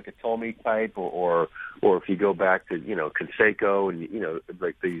a Tomei type, or if you go back to Canseco and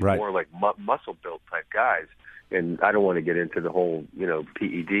like these more like muscle-built type guys. And I don't want to get into the whole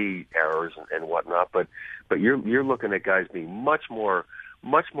PED errors and whatnot, but you're looking at guys being much more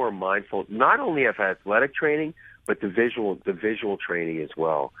mindful, not only of athletic training, but the visual training as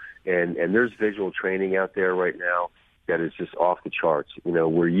well. And there's visual training out there right now that is just off the charts,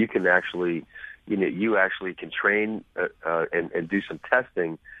 where you can actually, you actually can train and do some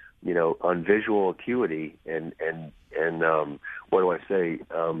testing, on visual acuity and what do I say,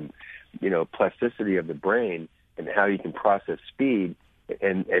 plasticity of the brain and how you can process speed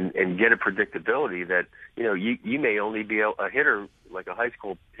and get a predictability that, you may only be a hitter, like a high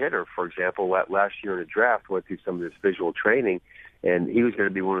school hitter, for example. Last year in the draft, went through some of this visual training, and he was going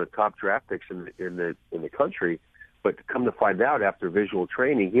to be one of the top draft picks in the country. But come to find out, after visual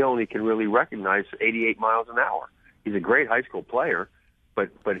training, he only can really recognize 88 miles an hour. He's a great high school player,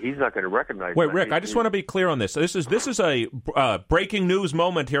 but he's not going to recognize. Wait, Rick, I just want to be clear on this. This is a breaking news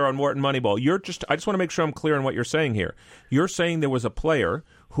moment here on Wharton Moneyball. I just want to make sure I'm clear on what you're saying here. You're saying there was a player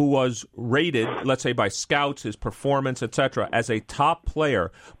who was rated, let's say by scouts, his performance, etc., as a top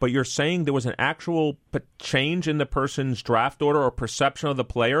player, but you're saying there was an actual change in the person's draft order or perception of the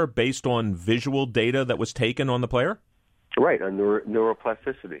player based on visual data that was taken on the player? Right, on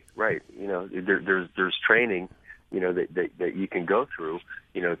neuroplasticity. Right, there's training, that you can go through,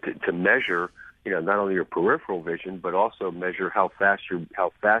 to measure, not only your peripheral vision, but also measure how fast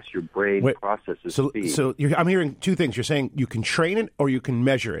your brain processes speed. So I'm hearing two things. You're saying you can train it or you can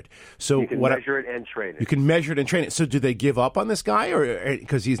measure it. So you can measure it and train it. You can measure it and train it. So do they give up on this guy or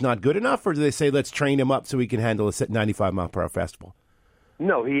because he's not good enough, or do they say let's train him up so he can handle a 95-mile-per-hour fastball?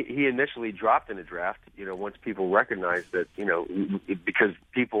 No, he initially dropped in the draft. Once people recognized that, because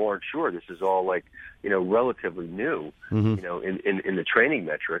people aren't sure. This is all relatively new, in the training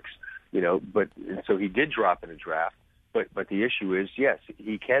metrics. But so he did drop in a draft. But the issue is, yes,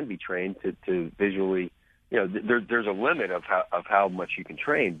 he can be trained to visually. There's a limit of how much you can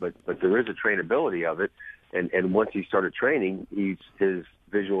train, but there is a trainability of it. And once he started training, his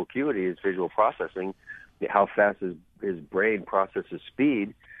visual acuity, his visual processing, how fast his brain processes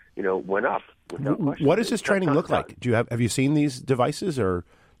speed, went up. What does his training look like? Have you seen these devices or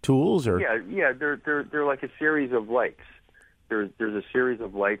tools or? Yeah, they're like a series of lights. There's a series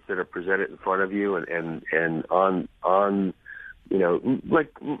of lights that are presented in front of you, and on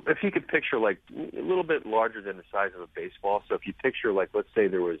like if you could picture like a little bit larger than the size of a baseball. So if you picture let's say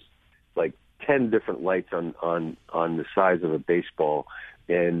there was 10 different lights on the size of a baseball,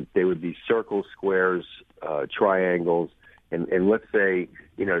 and they would be circles, squares, triangles, and let's say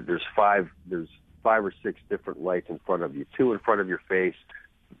there's five or six different lights in front of you, 2 in front of your face,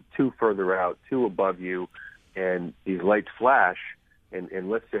 2 further out, 2 above you. And these lights flash, and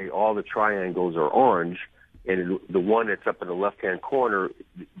let's say all the triangles are orange, and the one that's up in the left-hand corner,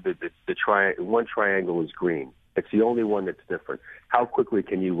 one triangle is green. It's the only one that's different. How quickly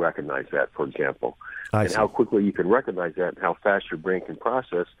can you recognize that, for example? How quickly you can recognize that and how fast your brain can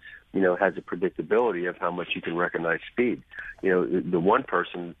process, has a predictability of how much you can recognize speed. The one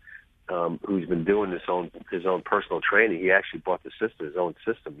person who's been doing his own personal training, he actually bought his own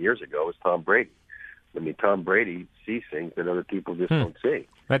system years ago, is Tom Brady. I mean, Tom Brady sees things that other people just don't see.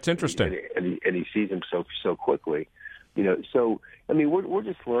 That's interesting. And he sees them so quickly. So, I mean, we're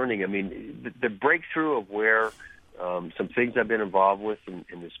just learning. I mean, the breakthrough of where some things I've been involved with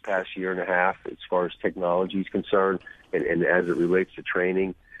in this past year and a half as far as technology is concerned and as it relates to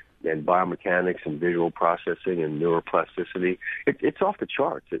training and biomechanics and visual processing and neuroplasticity, it's off the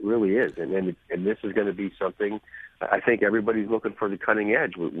charts. It really is. And this is going to be something I think everybody's looking for the cutting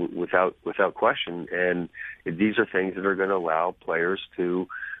edge without question. And these are things that are going to allow players to,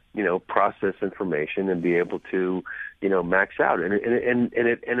 process information and be able to, max out. And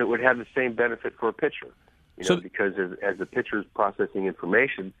it would have the same benefit for a pitcher, because as the pitcher's processing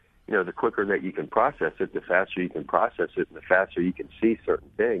information, the quicker that you can process it, the faster you can process it, and the faster you can see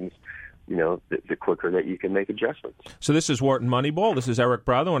certain things, the quicker that you can make adjustments. So this is Wharton Moneyball. This is Eric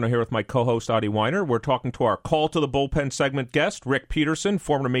Brother, and I'm here with my co-host, Adi Weiner. We're talking to our Call to the Bullpen segment guest, Rick Peterson,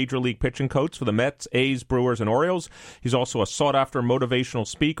 former Major League pitching coach for the Mets, A's, Brewers, and Orioles. He's also a sought-after motivational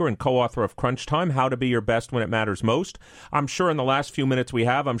speaker and co-author of Crunch Time, How to Be Your Best When It Matters Most. I'm sure in the last few minutes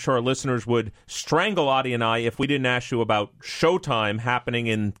I'm sure our listeners would strangle Adi and I if we didn't ask you about Showtime happening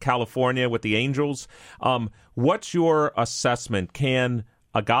in California with the Angels. What's your assessment? Can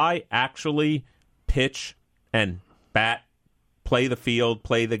a guy actually pitch and bat, play the field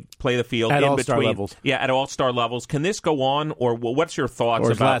at all-star levels? Yeah, at all-star levels. Can this go on, or what's your thoughts?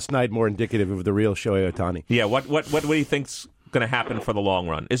 Or is last night more indicative of the real Shohei Ohtani? Yeah, what do you think's going to happen for the long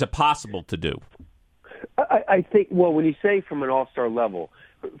run? Is it possible to do? I think. Well, when you say from an all-star level,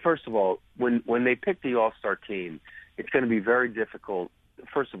 first of all, when they pick the all-star team, it's going to be very difficult.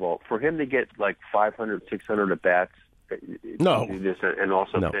 First of all, for him to get 500, 600 at bats. Do this and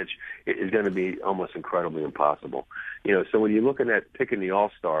also pitch is going to be almost incredibly impossible. So when you're looking at picking the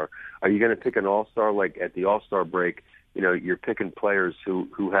All-Star, are you going to pick an All-Star at the All-Star break? You're picking players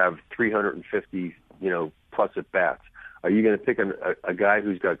who have 350 plus at bats. Are you going to pick a guy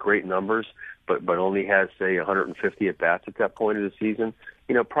who's got great numbers but only has say 150 at bats at that point of the season?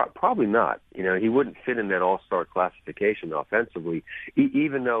 Probably not. He wouldn't fit in that All-Star classification offensively,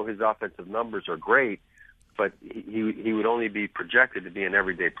 even though his offensive numbers are great. But he would only be projected to be an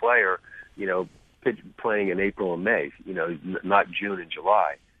everyday player, playing in April and May, not June and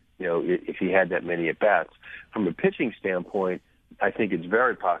July, if he had that many at-bats. From a pitching standpoint, I think it's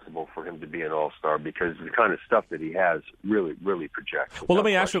very possible for him to be an all-star because the kind of stuff that he has really, really projects. Well, let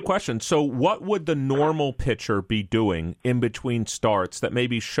me ask you a question. So what would the normal pitcher be doing in between starts that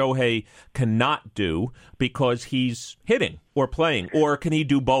maybe Shohei cannot do because he's hitting or playing, or can he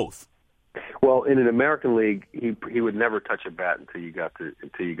do both? Well, in an American League, he would never touch a bat until you got to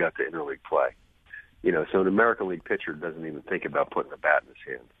interleague play. So an American League pitcher doesn't even think about putting a bat in his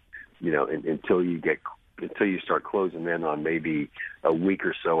hand. Until you get start closing in on maybe a week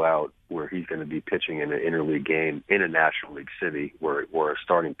or so out where he's going to be pitching in an interleague game in a National League city where a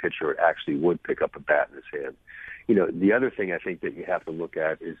starting pitcher actually would pick up a bat in his hand. You know, the other thing I think that you have to look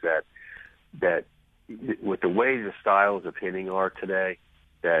at is that with the way the styles of hitting are today,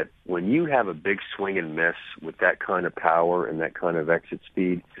 that when you have a big swing and miss with that kind of power and that kind of exit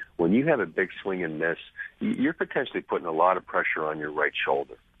speed, when you have a big swing and miss, you're potentially putting a lot of pressure on your right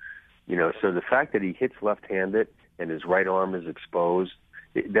shoulder. You know, so the fact that he hits left-handed and his right arm is exposed,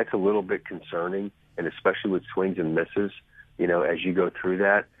 that's a little bit concerning, and especially with swings and misses, you know, as you go through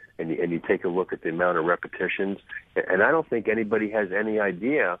that and you take a look at the amount of repetitions. And I don't think anybody has any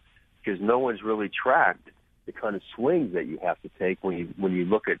idea, because no one's really tracked the kind of swings that you have to take when you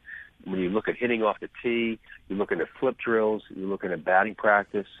look at hitting off the tee, you're looking at flip drills, you're looking at batting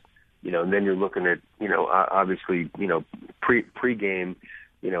practice, you know, and then you're looking at, you know, obviously, you know, pre-game,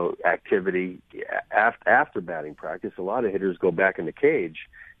 you know, activity after batting practice. A lot of hitters go back in the cage,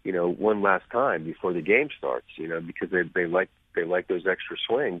 you know, one last time before the game starts, you know, because they like those extra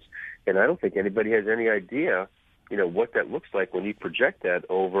swings. And I don't think anybody has any idea, you know, what that looks like when you project that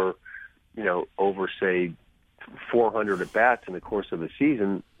over say 400 at bats in the course of the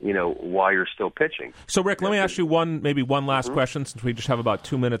season, you know, while you're still pitching. So, Rick, let me ask you one last question, since we just have about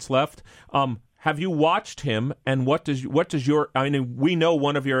 2 minutes left. Have you watched him, and what does your? I mean, we know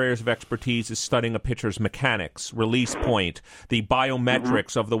one of your areas of expertise is studying a pitcher's mechanics, release point, the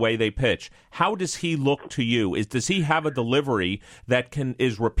biometrics of the way they pitch. How does he look to you? Does he have a delivery that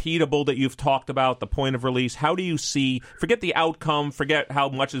is repeatable, that you've talked about, the point of release? How do you see? Forget the outcome, forget how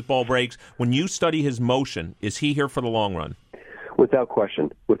much his ball breaks. When you study his motion, is he here for the long run? Without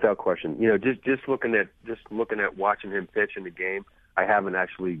question. You know, just looking at watching him pitch in the game. I haven't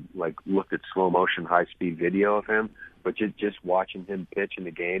actually looked at slow motion, high speed video of him, but just watching him pitch in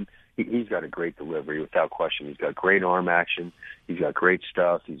the game, he's got a great delivery without question. He's got great arm action. He's got great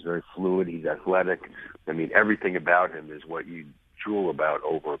stuff. He's very fluid. He's athletic. I mean, everything about him is what you drool about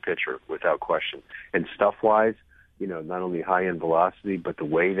over a pitcher without question. And stuff wise, you know, not only high end velocity, but the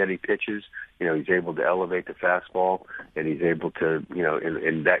way that he pitches, you know, he's able to elevate the fastball, and he's able to, you know,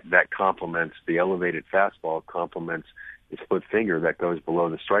 and that complements the elevated fastball, complements the split finger that goes below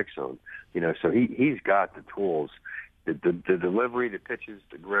the strike zone. You know, so he's got the tools, the delivery, the pitches,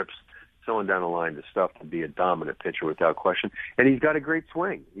 the grips, so on down the line, the stuff to be a dominant pitcher without question. And he's got a great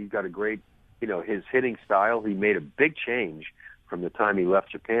swing. He's got a great, you know, his hitting style. He made a big change from the time he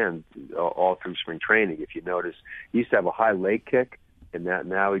left Japan all through spring training. If you notice, he used to have a high leg kick, and that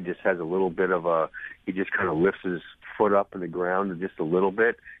now he just has a little bit of he just kind of lifts his foot up in the ground just a little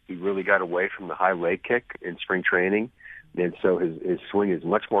bit. He really got away from the high leg kick in spring training. And so his swing is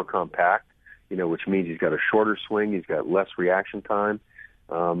much more compact, you know, which means he's got a shorter swing. He's got less reaction time.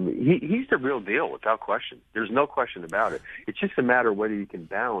 He's the real deal without question. There's no question about it. It's just a matter of whether you can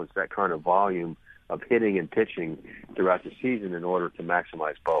balance that kind of volume of hitting and pitching throughout the season in order to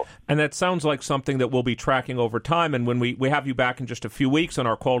maximize both. And that sounds like something that we'll be tracking over time. And when we have you back in just a few weeks on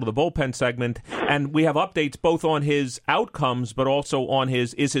our Call to the Bullpen segment, and we have updates both on his outcomes, but also on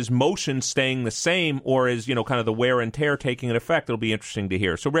is his motion staying the same, or is, you know, kind of the wear and tear taking an effect? It'll be interesting to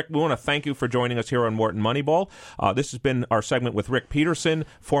hear. So, Rick, we want to thank you for joining us here on Wharton Moneyball. This has been our segment with Rick Peterson,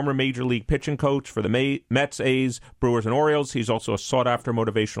 former Major League pitching coach for the Mets, A's, Brewers, and Orioles. He's also a sought-after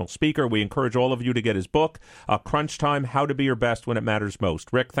motivational speaker. We encourage all of you to get his book, Crunch Time, How to Be Your Best When It Matters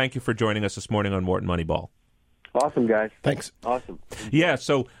Most. Rick, thank you for joining us this morning on Wharton Moneyball. Awesome, guys. Thanks. Awesome. Yeah,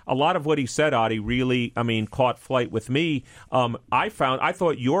 so a lot of what he said, Adi, really, I mean, caught flight with me. I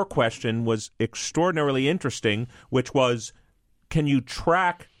thought your question was extraordinarily interesting, which was, can you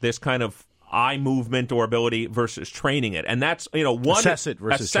track this kind of eye movement or ability versus training it? And that's, you know, one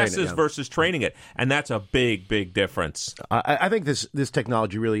assesses versus training it, and that's a big difference. I think this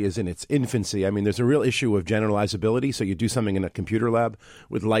technology really is in its infancy. I mean, there's a real issue of generalizability. So you do something in a computer lab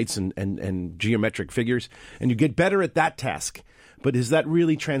with lights and geometric figures, and you get better at that task. But does that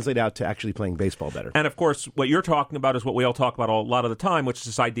really translate out to actually playing baseball better? And, of course, what you're talking about is what we all talk about a lot of the time, which is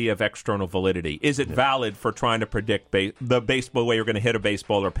this idea of external validity. Is it valid for trying to predict the baseball way you're going to hit a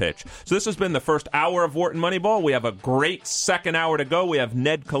baseball or pitch? So this has been the first hour of Wharton Moneyball. We have a great second hour to go. We have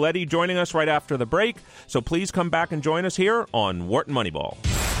Ned Coletti joining us right after the break. So please come back and join us here on Wharton Moneyball.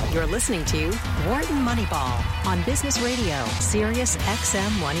 You're listening to Wharton Moneyball on Business Radio, Sirius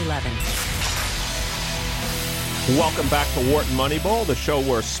XM 111. Welcome back to Wharton Moneyball, the show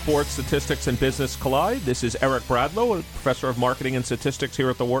where sports, statistics, and business collide. This is Eric Bradlow, a professor of marketing and statistics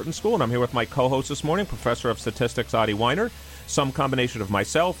here at the Wharton School, and I'm here with my co-host this morning, professor of statistics, Adi Weiner. Some combination of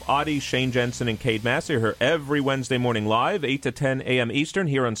myself, Audie, Shane Jensen, and Cade Massey are here every Wednesday morning live, 8 to 10 a.m. Eastern,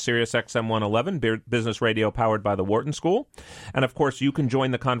 here on Sirius XM 111, business radio powered by the Wharton School. And, of course, you can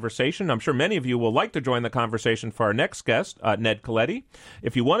join the conversation. I'm sure many of you will like to join the conversation for our next guest, Ned Coletti.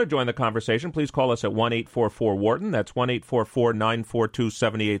 If you want to join the conversation, please call us at 1-844-WHARTON. That's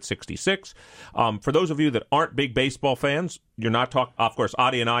 1-844-942-7866. For those of you that aren't big baseball fans, you're not talking, of course,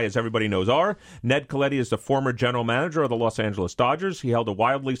 Audie and I, as everybody knows, are. Ned Coletti is the former general manager of the Los Angeles Dodgers. He held a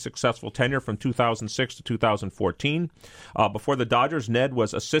wildly successful tenure from 2006 to 2014. Before the Dodgers, Ned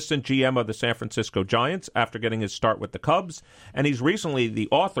was assistant GM of the San Francisco Giants after getting his start with the Cubs. And he's recently the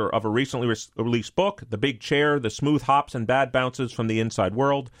author of a recently released book, The Big Chair, The Smooth Hops and Bad Bounces from the Inside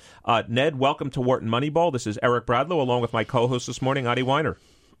World. Ned, welcome to Wharton Moneyball. This is Eric Bradlow, along with my co-host this morning, Audie Weiner.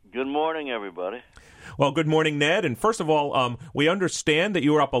 Good morning, everybody. Well, good morning, Ned. And first of all, we understand that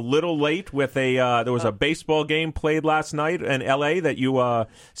you were up a little late with there was a baseball game played last night in L.A. that you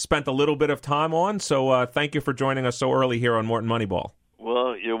spent a little bit of time on. So thank you for joining us so early here on Wharton Moneyball.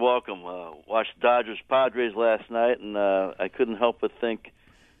 Well, you're welcome. Watched Dodgers-Padres last night, and I couldn't help but think,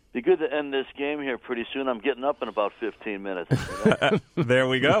 it'd be good to end this game here pretty soon. I'm getting up in about 15 minutes. You know? There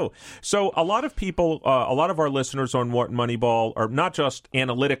we go. So a lot of people, a lot of our listeners on Wharton Moneyball are not just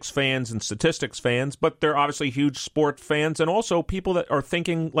analytics fans and statistics fans, but they're obviously huge sport fans and also people that are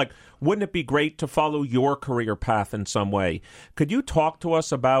thinking, like, wouldn't it be great to follow your career path in some way? Could you talk to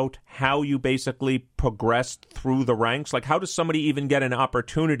us about how you basically progressed through the ranks? Like, how does somebody even get an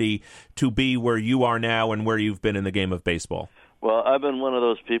opportunity to be where you are now and where you've been in the game of baseball? Well, I've been one of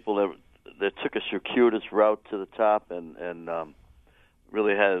those people that took a circuitous route to the top and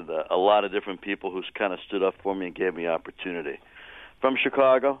really had a lot of different people who kind of stood up for me and gave me opportunity. From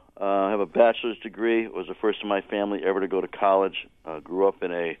Chicago, I have a bachelor's degree. Was the first in my family ever to go to college. Grew up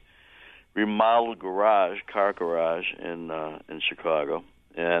in a remodeled car garage in Chicago,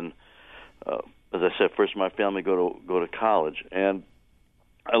 and as I said, first in my family go to college. And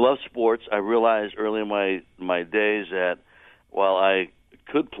I love sports. I realized early in my days that while I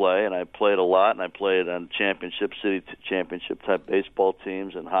could play, and I played a lot, and I played on city championship type baseball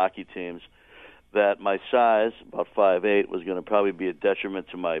teams and hockey teams, that my size, about 5'8", was going to probably be a detriment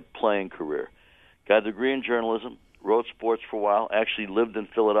to my playing career. Got a degree in journalism, wrote sports for a while, actually lived in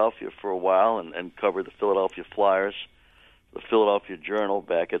Philadelphia for a while and covered the Philadelphia Flyers, the Philadelphia Journal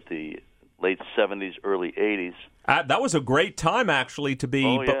back at the late 70s, early 80s. That was a great time, actually, to be.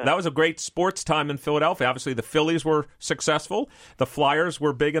 Oh, yeah. That was a great sports time in Philadelphia. Obviously, the Phillies were successful. The Flyers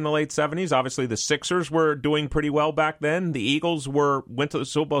were big in the late 70s. Obviously, the Sixers were doing pretty well back then. The Eagles went to the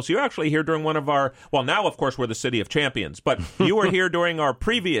Super Bowl. So you're actually here during one of our, well, now, of course, we're the city of champions, but you were here during our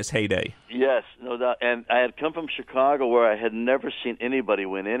previous heyday. Yes, no doubt. And I had come from Chicago where I had never seen anybody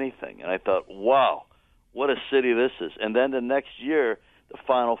win anything. And I thought, wow, what a city this is. And then the next year, the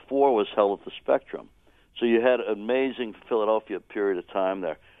Final Four was held at the Spectrum. So you had an amazing Philadelphia period of time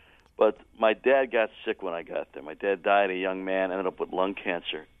there. But my dad got sick when I got there. My dad died a young man, ended up with lung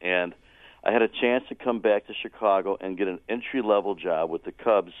cancer. And I had a chance to come back to Chicago and get an entry-level job with the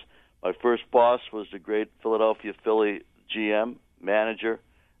Cubs. My first boss was the great Philadelphia Philly GM, manager,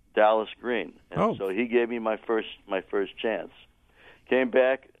 Dallas Green. And so he gave me my first chance. Came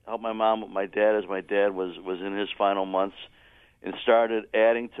back, helped my mom with my dad as my dad was in his final months, and started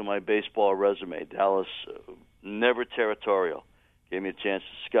adding to my baseball resume. Dallas, never territorial, gave me a chance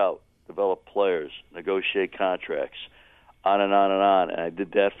to scout, develop players, negotiate contracts, on and on and on. And I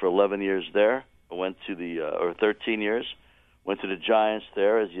did that for 11 years there. I went to or 13 years, went to the Giants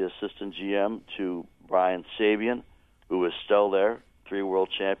there as the assistant GM to Brian Sabian, who was still there, 3 World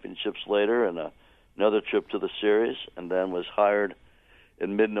Championships later, and another trip to the series, and then was hired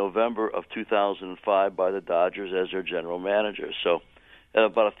in mid-November of 2005 by the Dodgers as their general manager. So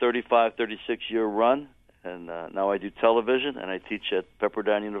about a 36-year run, and now I do television, and I teach at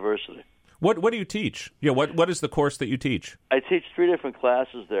Pepperdine University. What do you teach? Yeah, what is the course that you teach? I teach 3 different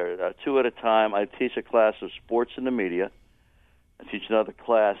classes there, 2 at a time. I teach a class of sports in the media. I teach another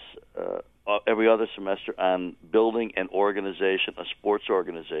class every other semester on building an organization, a sports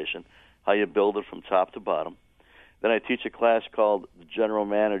organization, how you build it from top to bottom. Then I teach a class called the General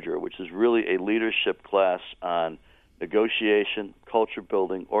Manager, which is really a leadership class on negotiation, culture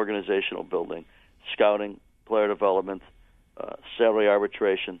building, organizational building, scouting, player development, salary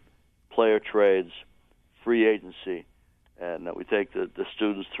arbitration, player trades, free agency. And we take the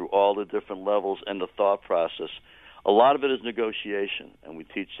students through all the different levels and the thought process. A lot of it is negotiation, and we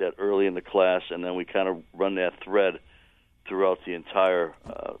teach that early in the class, and then we kind of run that thread throughout the entire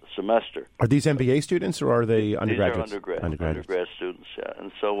semester. Are these MBA students or are they undergraduates? These are undergrad students, yeah.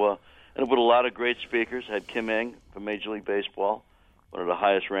 And so And with a lot of great speakers. I had Kim Ng from Major League Baseball, one of the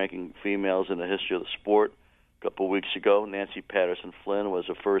highest-ranking females in the history of the sport. A couple of weeks ago, Nancy Patterson-Flynn was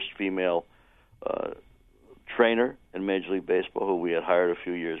the first female trainer in Major League Baseball who we had hired a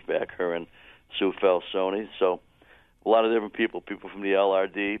few years back, her and Sue Falsoni. So a lot of different people from the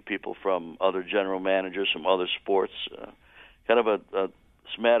LRD, people from other general managers from other sports, kind of a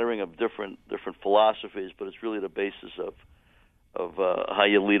smattering of different philosophies, but it's really the basis of how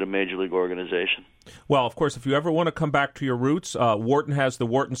you lead a major league organization. Well, of course, if you ever want to come back to your roots, Wharton has the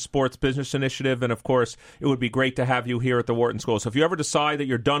Wharton Sports Business Initiative, and of course, it would be great to have you here at the Wharton School. So if you ever decide that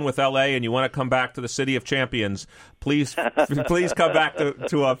you're done with L.A. and you want to come back to the City of Champions, please come back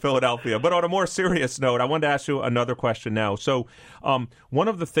to Philadelphia. But on a more serious note, I wanted to ask you another question now. So one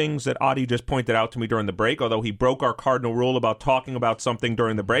of the things that Adi just pointed out to me during the break, although he broke our cardinal rule about talking about something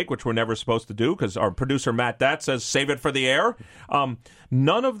during the break, which we're never supposed to do because our producer Matt Datt says save it for the air,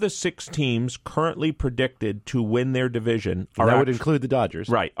 none of the 6 teams currently predicted to win their division that would include the Dodgers,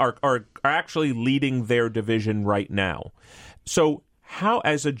 right? Are actually leading their division right now. So, how,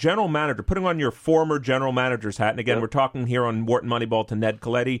 as a general manager, putting on your former general manager's hat, and again, we're talking here on Wharton Moneyball to Ned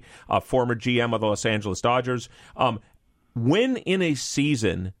Coletti, former GM of the Los Angeles Dodgers. When in a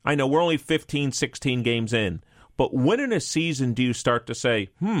season, I know we're only 15, 16 games in, but when in a season do you start to say,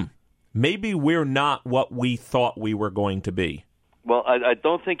 maybe we're not what we thought we were going to be? Well, I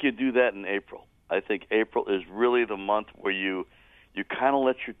don't think you do that in April. I think April is really the month where you kind of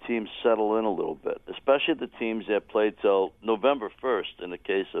let your team settle in a little bit, especially the teams that played till November 1st in the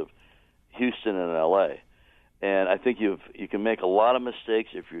case of Houston and L.A. And I think you can make a lot of mistakes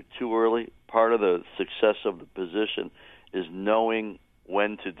if you're too early. Part of the success of the position is knowing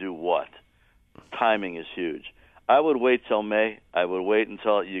when to do what. Timing is huge. I would wait till May. I would wait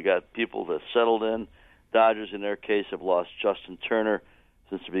until you got people that settled in. Dodgers, in their case, have lost Justin Turner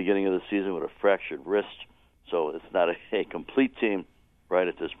since the beginning of the season with a fractured wrist, so it's not a complete team right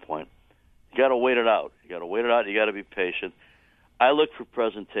at this point. You got to wait it out. You got to be patient. I look for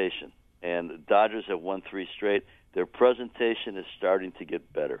presentation, and the Dodgers have won 3 straight. Their presentation is starting to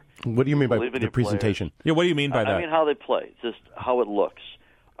get better. What do you mean by the presentation? Yeah, what do you mean by that? I mean how they play, just how it looks.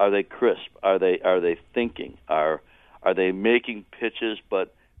 Are they crisp? Are they thinking? Are they making pitches,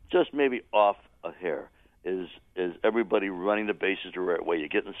 but just maybe off a hair? Is everybody running the bases the right way? You're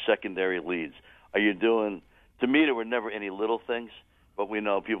getting secondary leads. Are you doing? To me, there were never any little things, but we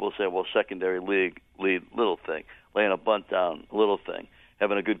know people say, well, secondary lead, little thing. Laying a bunt down, a little thing.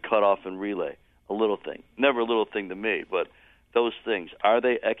 Having a good cutoff and relay, a little thing. Never a little thing to me, but those things, are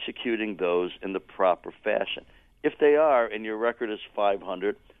they executing those in the proper fashion? If they are, and your record is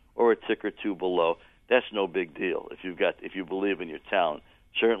 500 or a tick or 2 below, that's no big deal. If you believe in your talent.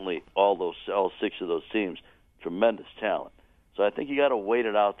 Certainly, all 6 of those teams, tremendous talent. So I think you got to wait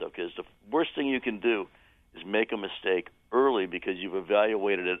it out, though, because the worst thing you can do is make a mistake early because you've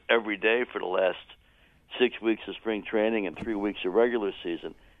evaluated it every day for the last 6 weeks of spring training and 3 weeks of regular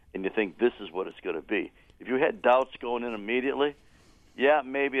season, and you think this is what it's going to be. If you had doubts going in immediately, yeah,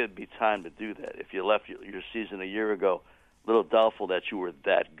 maybe it'd be time to do that. If you left your season a year ago, a little doubtful that you were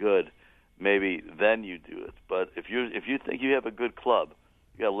that good, maybe then you do it. But if you think you have a good club,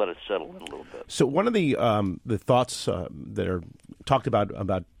 you got to let it settle in a little bit. So one of the thoughts that are talked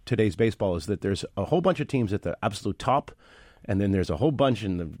about today's baseball is that there's a whole bunch of teams at the absolute top, and then there's a whole bunch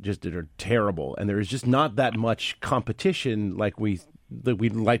that are terrible, and there is just not that much competition like we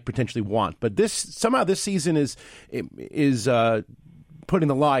potentially want. But this season is putting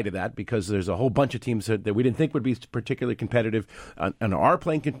the lie to that because there's a whole bunch of teams that we didn't think would be particularly competitive and are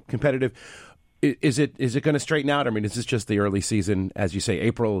playing competitive. Is it going to straighten out? I mean, is this just the early season? As you say,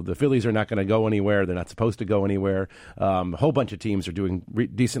 April, the Phillies are not going to go anywhere. They're not supposed to go anywhere. A whole bunch of teams are doing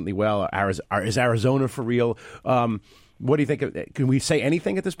decently well. Is Arizona for real? What do you think? Can we say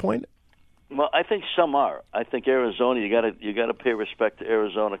anything at this point? Well, I think some are. I think Arizona, you got to pay respect to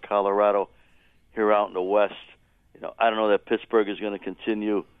Arizona, Colorado, here out in the West. I don't know that Pittsburgh is going to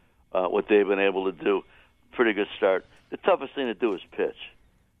continue what they've been able to do. Pretty good start. The toughest thing to do is pitch.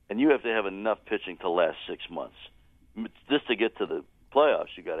 And you have to have enough pitching to last 6 months. Just to get to the playoffs,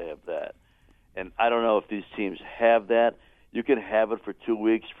 you got to have that. And I don't know if these teams have that. You can have it for 2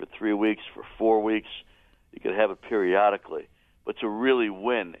 weeks, for 3 weeks, for 4 weeks. You can have it periodically. But to really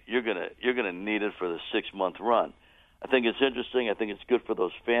win, you're gonna need it for the 6-month run. I think it's interesting. I think it's good for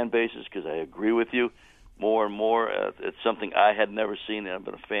those fan bases because I agree with you more and more. It's something I had never seen, and I've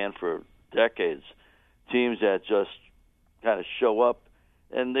been a fan for decades. Teams that just kind of show up,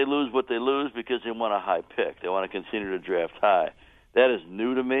 and they lose what they lose because they want a high pick. They want to continue to draft high. That is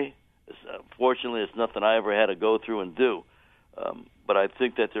new to me. Fortunately, it's nothing I ever had to go through and do. But I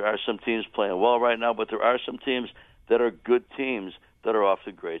think that there are some teams playing well right now, but there are some teams that are good teams that are off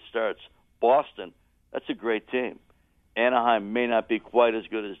to great starts. Boston, that's a great team. Anaheim may not be quite as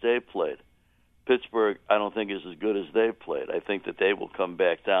good as they've played. Pittsburgh, I don't think is as good as they've played. I think that they will come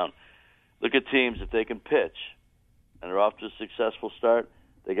back down. Look at teams, if they can pitch and they're off to a successful start,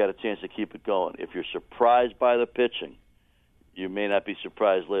 they got a chance to keep it going. If you're surprised by the pitching, you may not be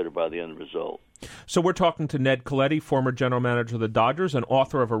surprised later by the end result. So we're talking to Ned Colletti, former general manager of the Dodgers and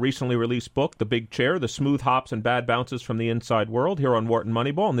author of a recently released book, The Big Chair, The Smooth Hops and Bad Bounces from the Inside World, here on Wharton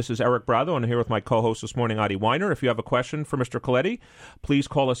Moneyball. And this is Eric Bratho, and I'm here with my co-host this morning, Adi Weiner. If you have a question for Mr. Colletti, please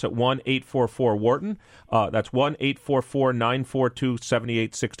call us at 1-844-WHARTON. That's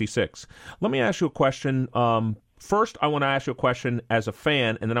 1-844-942-7866. Let me ask you a question. First, I want to ask you a question as a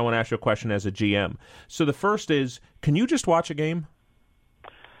fan, and then I want to ask you a question as a GM. So the first is, can you just watch a game?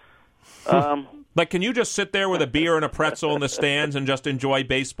 Like, can you just sit there with a beer and a pretzel in the stands and just enjoy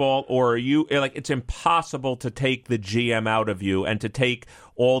baseball? Or are you, like, it's impossible to take the GM out of you and to take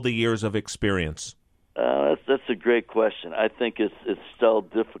all the years of experience? That's a great question. I think it's still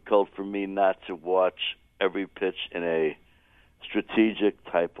difficult for me not to watch every pitch in a strategic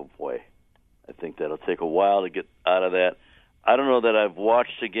type of way. I think that'll take a while to get out of that. I don't know that I've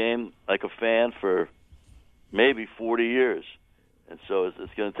watched a game like a fan for maybe 40 years. And so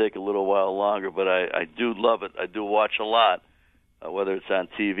it's going to take a little while longer, but I do love it. I do watch a lot, whether it's on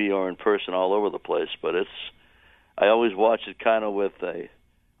TV or in person all over the place. But I always watch it kind of with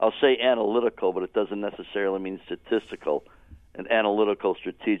I'll say analytical, but it doesn't necessarily mean statistical, an analytical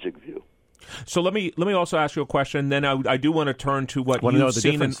strategic view. So let me also ask you a question. Then I do want to turn to what you've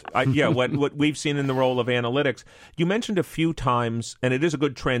seen. What we've seen in the role of analytics. You mentioned a few times, and it is a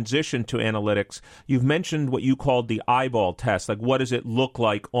good transition to analytics. You've mentioned what you called the eyeball test. Like, what does it look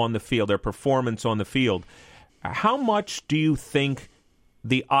like on the field? Their performance on the field. How much do you think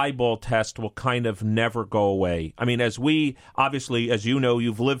the eyeball test will kind of never go away? I mean, as you know,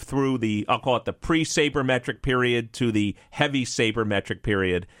 you've lived through I'll call it the pre-sabermetric period to the heavy sabermetric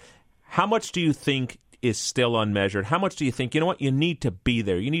period. How much do you think is still unmeasured? How much do you think, you know what, you need to be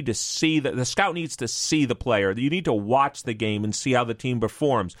there? You need to see the scout needs to see the player. You need to watch the game and see how the team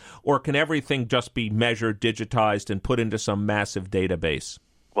performs. Or can everything just be measured, digitized, and put into some massive database?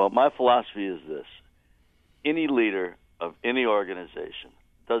 Well, my philosophy is this. Any leader of any organization,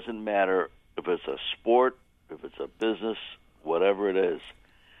 doesn't matter if it's a sport, if it's a business, whatever it is,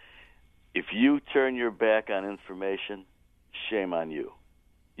 if you turn your back on information, shame on you.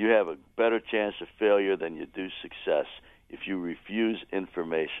 You have a better chance of failure than you do success if you refuse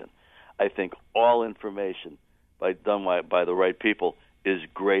information. I think all information done by the right people is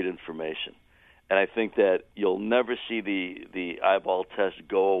great information. And I think that you'll never see the eyeball test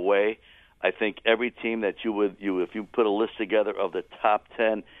go away. I think every team that if you put a list together of the top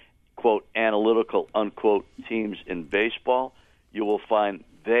 10, quote, analytical, unquote, teams in baseball, you will find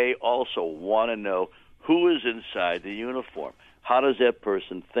they also want to know who is inside the uniform. How does that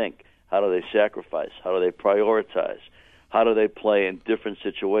person think? How do they sacrifice? How do they prioritize? How do they play in different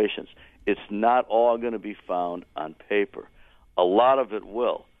situations? It's not all going to be found on paper. A lot of it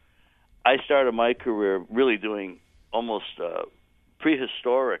will. I started my career really doing almost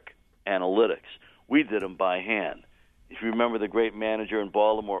prehistoric analytics. We did them by hand. If you remember the great manager in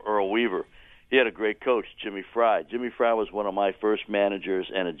Baltimore, Earl Weaver, he had a great coach, Jimmy Fry. Jimmy Fry was one of my first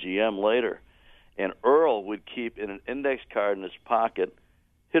managers and a GM later. And Earl would keep in an index card in his pocket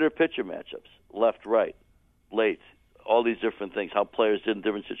hitter-pitcher matchups, left, right, late, all these different things, how players did in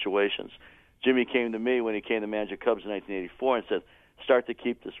different situations. Jimmy came to me when he came to manage the Cubs in 1984 and said, start to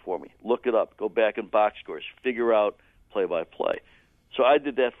keep this for me. Look it up. Go back in box scores. Figure out play-by-play. So I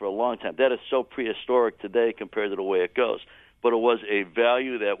did that for a long time. That is so prehistoric today compared to the way it goes. But it was a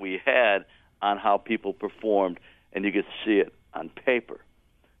value that we had on how people performed, and you could see it on paper.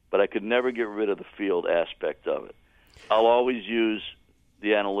 But I could never get rid of the field aspect of it. I'll always use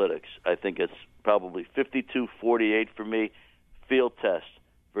the analytics. I think it's probably 52-48 for me, field test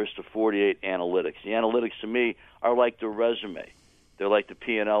versus the 48 analytics. The analytics to me are like the resume. They're like the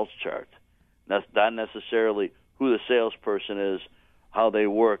P&L chart. That's not necessarily who the salesperson is, how they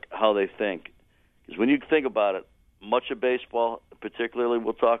work, how they think. Because when you think about it, much of baseball, particularly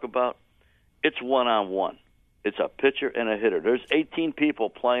we'll talk about, it's one-on-one. It's a pitcher and a hitter. There's 18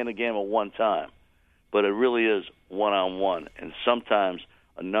 people playing a game at one time, but it really is one-on-one. And sometimes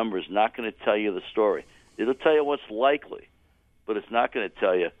a number is not going to tell you the story. It'll tell you what's likely, but it's not going to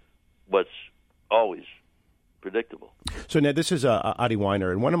tell you what's always predictable. So now this is Adi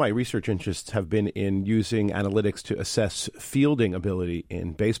Weiner, and one of my research interests have been in using analytics to assess fielding ability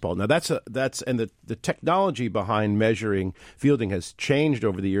in baseball. Now that's the technology behind measuring fielding has changed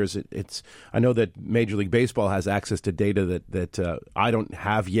over the years. I know that Major League Baseball has access to data that I don't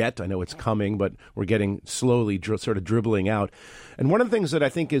have yet. I know it's coming, but we're getting slowly sort of dribbling out. And one of the things that I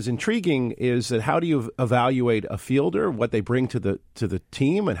think is intriguing is that how do you evaluate a fielder, what they bring to the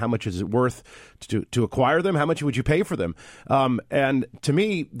team, and how much is it worth to acquire them? How much would you pay for them? And to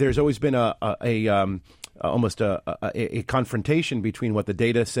me, there's always been almost a confrontation between what the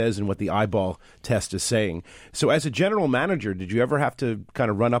data says and what the eyeball test is saying. So as a general manager, did you ever have to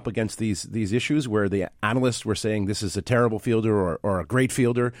kind of run up against these issues where the analysts were saying this is a terrible fielder or a great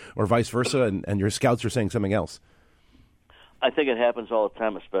fielder or vice versa, and your scouts are saying something else? I think it happens all the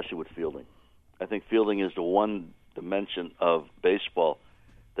time, especially with fielding. I think fielding is the one dimension of baseball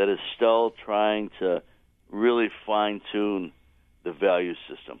that is still trying to really fine-tune the value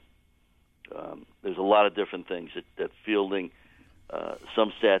system. There's a lot of different things that fielding,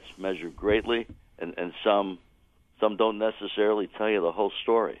 some stats measure greatly, and some don't necessarily tell you the whole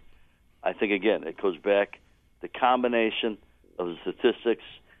story. I think, again, it goes back the combination of the statistics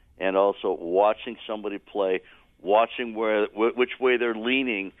and also watching somebody play, watching which way they're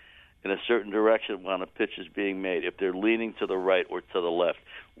leaning in a certain direction when a pitch is being made, if they're leaning to the right or to the left,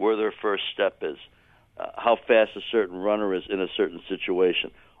 where their first step is, how fast a certain runner is in a certain situation.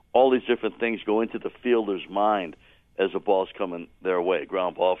 All these different things go into the fielder's mind as the ball's coming their way,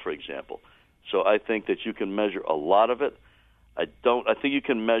 ground ball, for example. So I think that you can measure a lot of it. I think you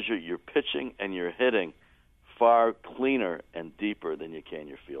can measure your pitching and your hitting far cleaner and deeper than you can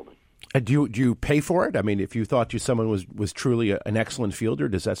your fielding. Do you pay for it? I mean, if you thought someone was truly an excellent fielder,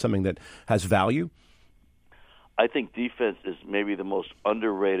 is that something that has value? I think defense is maybe the most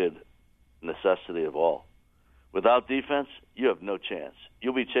underrated necessity of all. Without defense, you have no chance.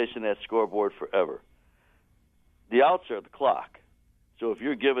 You'll be chasing that scoreboard forever. The outs are the clock. So if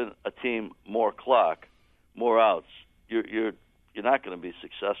you're giving a team more clock, more outs, you're not going to be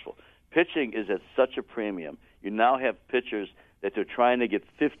successful. Pitching is at such a premium. You now have pitchers that they're trying to get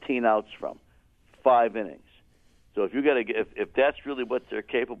 15 outs from, 5 innings. So if that's really what they're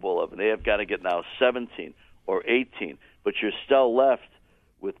capable of, and they have got to get now 17 or 18, but you're still left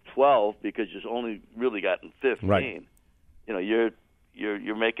with 12 because you've only really gotten 15. Right.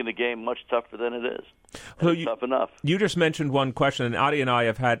 You're making the game much tougher than it is. So tough enough. You just mentioned one question, and Adi and I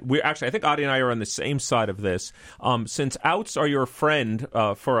have had. I think Adi and I are on the same side of this. Since outs are your friend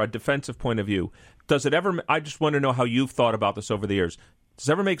for a defensive point of view, does it ever? I just want to know how you've thought about this over the years. Does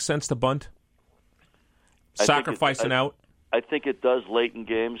it ever make sense to bunt? Sacrifice an out? I think it does late in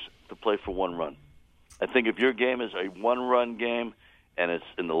games to play for one run. I think if your game is a one-run game and it's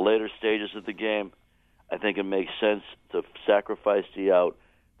in the later stages of the game, I think it makes sense to sacrifice the out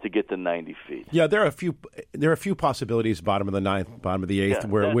to get to 90 feet. Yeah, there are a few possibilities, bottom of the ninth, bottom of the eighth,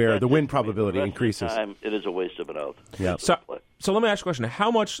 where the win probability increases. It is a waste of an out. Yeah. So let me ask you a question. How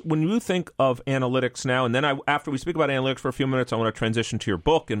much, when you think of analytics now, and then after we speak about analytics for a few minutes, I want to transition to your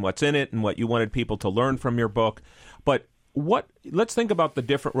book and what's in it and what you wanted people to learn from your book. But let's think about the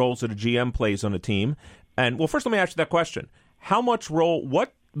different roles that a GM plays on a team. And, well, first let me ask you that question. How much role,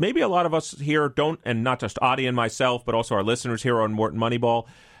 maybe a lot of us here don't, and not just Adi and myself, but also our listeners here on Wharton Moneyball,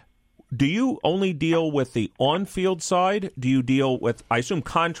 do you only deal with the on-field side? Do you deal with, I assume,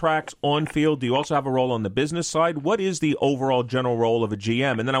 contracts on-field? Do you also have a role on the business side? What is the overall general role of a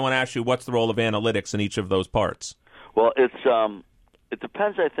GM? And then I want to ask you, what's the role of analytics in each of those parts? Well, it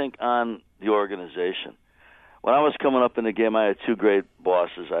depends, I think, on the organization. When I was coming up in the game, I had two great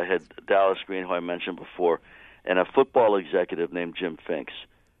bosses. I had Dallas Green, who I mentioned before, and a football executive named Jim Finks.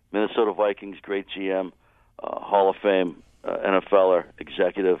 Minnesota Vikings, great GM, Hall of Fame, NFLer,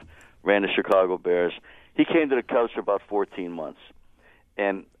 executive, ran the Chicago Bears. He came to the Cubs for about 14 months.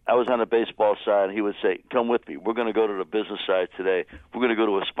 And I was on the baseball side, and he would say, come with me. We're going to go to the business side today. We're going to go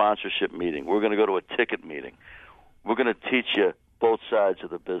to a sponsorship meeting. We're going to go to a ticket meeting. We're going to teach you both sides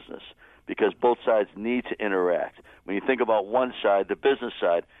of the business because both sides need to interact. When you think about one side, the business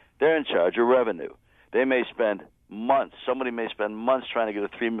side, they're in charge of revenue. They may spend months. Somebody may spend months trying to get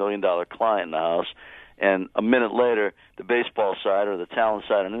a $3 million client in the house, and a minute later, the baseball side or the talent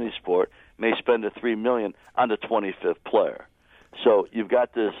side in any sport may spend the $3 million on the 25th player. So you've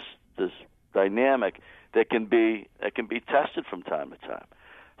got this dynamic that can be tested from time to time.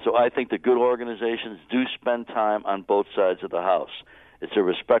 So I think the good organizations do spend time on both sides of the house. It's a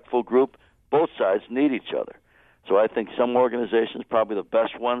respectful group. Both sides need each other. So I think some organizations, probably the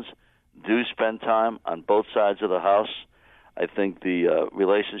best ones, do spend time on both sides of the house. I think the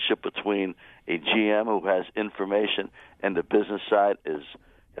relationship between a GM who has information and the business side is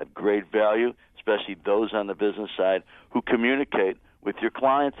at great value, especially those on the business side who communicate with your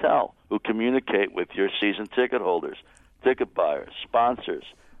clientele, who communicate with your season ticket holders, ticket buyers, sponsors.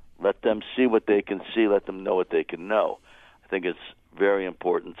 Let them see what they can see. Let them know what they can know. I think it's very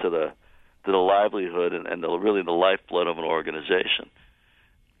important to the livelihood and really the lifeblood of an organization.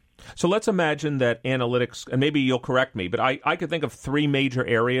 So let's imagine that analytics, and maybe you'll correct me, but I could think of three major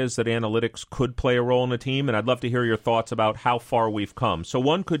areas that analytics could play a role in a team, and I'd love to hear your thoughts about how far we've come. So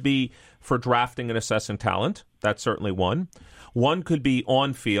one could be for drafting and assessing talent. That's certainly one. One could be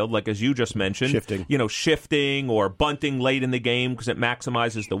on field, like as you just mentioned, shifting or bunting late in the game because it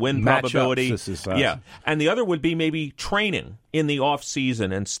maximizes the win probability. Yeah, and the other would be maybe training in the off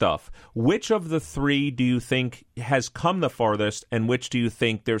season and stuff. Which of the three do you think has come the farthest, and which do you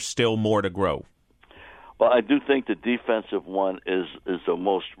think there's still more to grow? Well, I do think the defensive one is the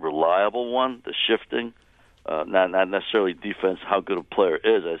most reliable one. The shifting, not necessarily defense, how good a player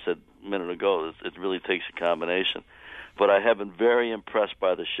is. I said a minute ago, it really takes a combination. But I have been very impressed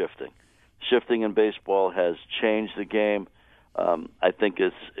by the shifting. Shifting in baseball has changed the game. I think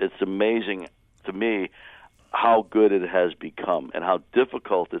it's amazing to me how good it has become and how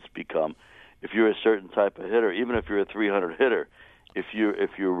difficult it's become. If you're a certain type of hitter, even if you're a 300 hitter, if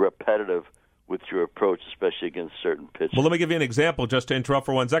you're repetitive with your approach, especially against certain pitches. Well, let me give you an example, just to interrupt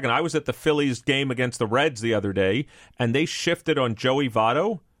for 1 second. I was at the Phillies game against the Reds the other day, and they shifted on Joey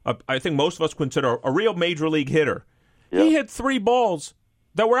Votto. I think most of us consider a real major league hitter. Yep. He hit 3 balls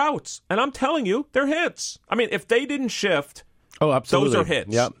that were outs, and I'm telling you, they're hits. I mean, if they didn't shift, absolutely. Those are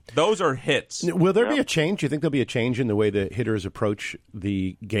hits. Yep. Those are hits. Will there be a change? Do you think there'll be a change in the way the hitters approach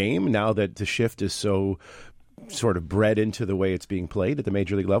the game now that the shift is so sort of bred into the way it's being played at the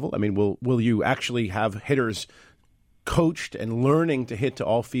major league level? I mean, will you actually have hitters coached and learning to hit to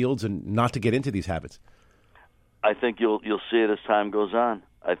all fields and not to get into these habits? I think you'll see it as time goes on.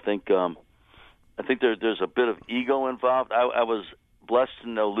 I think there's a bit of ego involved. I was blessed to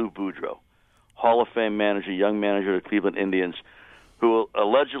know Lou Boudreau, Hall of Fame manager, young manager of the Cleveland Indians, who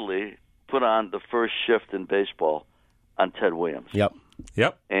allegedly put on the first shift in baseball on Ted Williams. Yep.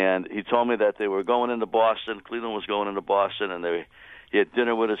 And he told me that they were going into Boston. Cleveland was going into Boston, and he had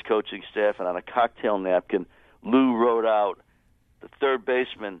dinner with his coaching staff, and on a cocktail napkin, Lou wrote out, the third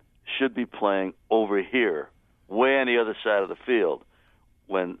baseman should be playing over here, way on the other side of the field,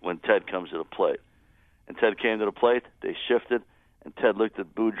 when Ted comes to the plate. And Ted came to the plate, they shifted, and Ted looked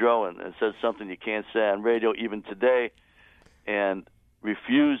at Boudreau and said something you can't say on radio even today, and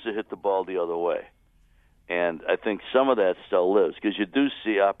refused to hit the ball the other way. And I think some of that still lives, because you do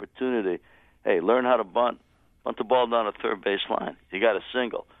see opportunity. Hey, learn how to bunt the ball down the third base line. You got a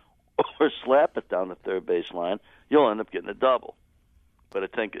single. Or slap it down the third base line, you'll end up getting a double. But I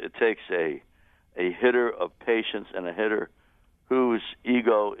think it takes a hitter of patience and a hitter whose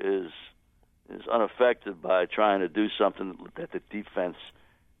ego is unaffected by trying to do something that the defense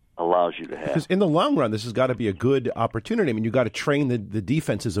allows you to have. Because in the long run, this has got to be a good opportunity. I mean, you've got to train the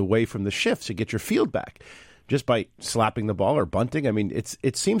defenses away from the shifts to get your field back just by slapping the ball or bunting. I mean,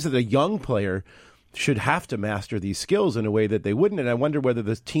 it seems that a young player should have to master these skills in a way that they wouldn't, and I wonder whether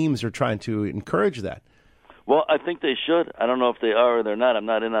the teams are trying to encourage that. Well, I think they should. I don't know if they are or they're not. I'm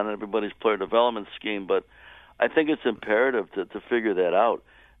not in on everybody's player development scheme, but I think it's imperative to figure that out.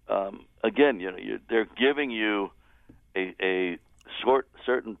 Again, they're giving you a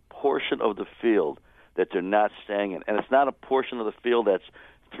certain portion of the field that they're not staying in, and it's not a portion of the field that's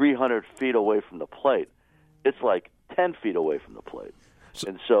 300 feet away from the plate. It's like 10 feet away from the plate,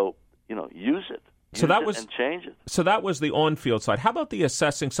 and so use it. And change it. So that was the on-field side. How about the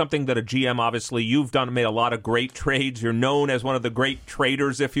assessing, something that a GM, obviously, you've made a lot of great trades. You're known as one of the great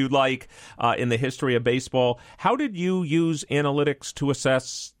traders, if you like, in the history of baseball. How did you use analytics to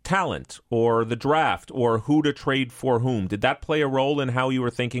assess talent or the draft or who to trade for whom? Did that play a role in how you were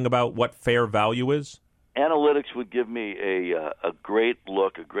thinking about what fair value is? Analytics would give me a great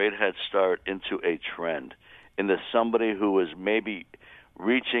look, a great head start into a trend, into somebody who was maybe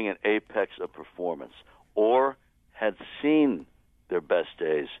reaching an apex of performance or had seen their best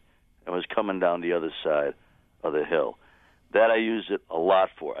days and was coming down the other side of the hill. That I use it a lot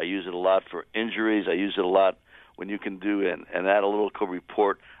for. I use it a lot for injuries. I use it a lot when you can do an analytical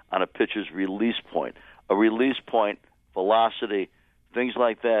report on a pitcher's release point. A release point, velocity, things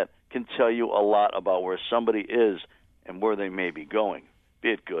like that can tell you a lot about where somebody is and where they may be going, be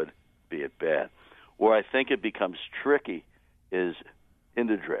it good, be it bad. Where I think it becomes tricky is in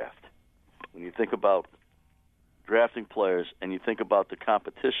the draft. When you think about drafting players and you think about the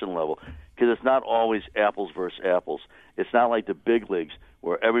competition level, because it's not always apples versus apples. It's not like the big leagues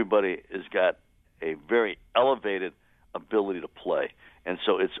where everybody has got a very elevated ability to play. And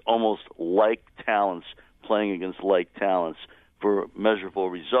so it's almost like talents playing against like talents for measurable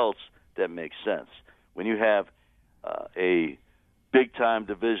results that make sense. When you have a big-time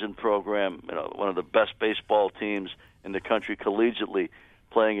division program, one of the best baseball teams in the country collegiately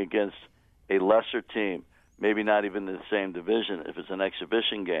playing against a lesser team, maybe not even in the same division if it's an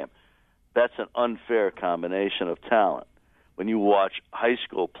exhibition game, that's an unfair combination of talent. When you watch high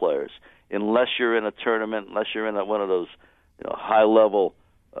school players, unless you're in a tournament, unless you're in one of those high-level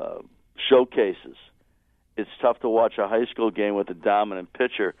showcases, it's tough to watch a high school game with a dominant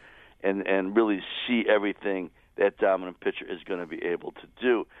pitcher and really see everything that dominant pitcher is going to be able to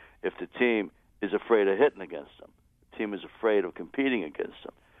do if the team is afraid of hitting against them. The team is afraid of competing against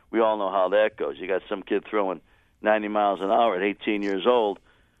them. We all know how that goes. You got some kid throwing 90 miles an hour at 18 years old.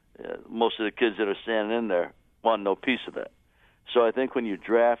 Most of the kids that are standing in there want no piece of that. So I think when you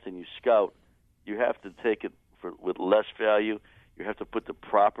draft and you scout, you have to take it with less value. You have to put the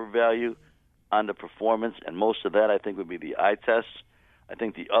proper value on the performance, and most of that I think would be the eye tests. I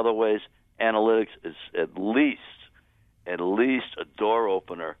think the other ways, analytics is at least a door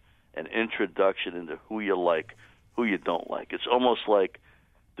opener, an introduction into who you like, who you don't like. It's almost like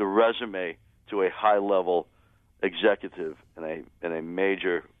the resume to a high-level executive in a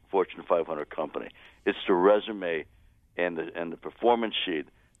major Fortune 500 company. It's the resume and the performance sheet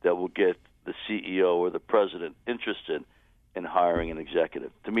that will get the CEO or the president interested in hiring an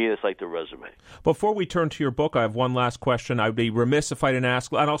executive. To me, it's like the resume. Before we turn to your book, I have one last question. I'd be remiss if I didn't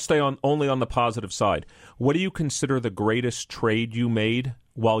ask, and I'll stay only on the positive side. What do you consider the greatest trade you made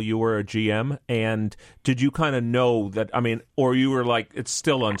while you were a GM? And did you kind of know that, or you were like, it's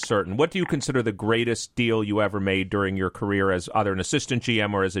still uncertain? What do you consider the greatest deal you ever made during your career as either an assistant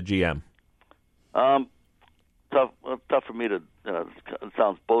GM or as a GM? Tough for me to. It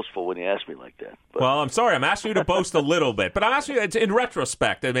sounds boastful when you ask me like that. But. Well, I'm sorry. I'm asking you to boast a little bit, but I'm asking you. It's in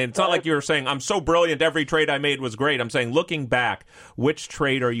retrospect. It's not like you're saying I'm so brilliant. Every trade I made was great. I'm saying, looking back, which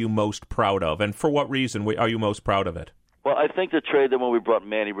trade are you most proud of, and for what reason are you most proud of it? Well, I think the trade that when we brought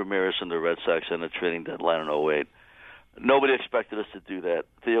Manny Ramirez from the Red Sox on the trading deadline in 2008, nobody expected us to do that.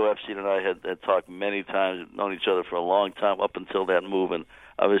 Theo Epstein and I had talked many times, known each other for a long time up until that move, and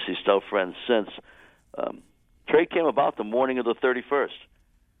obviously still friends since. Trade came about the morning of the 31st,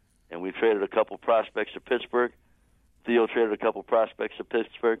 and we traded a couple prospects to Pittsburgh. Theo traded a couple prospects to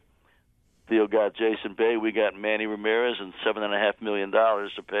Pittsburgh. Theo got Jason Bay. We got Manny Ramirez and $7.5 million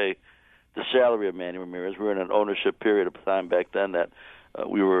to pay the salary of Manny Ramirez. We were in an ownership period of time back then that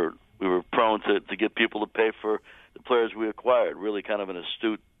we were prone to get people to pay for the players we acquired. Really, kind of an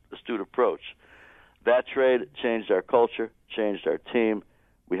astute approach. That trade changed our culture, changed our team.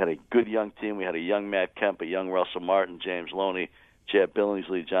 We had a good young team. We had a young Matt Kemp, a young Russell Martin, James Loney, Chad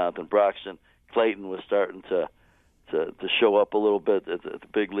Billingsley, Jonathan Broxton. Clayton was starting to show up a little bit at the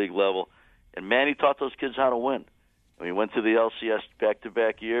big league level. And Manny taught those kids how to win. And we went to the LCS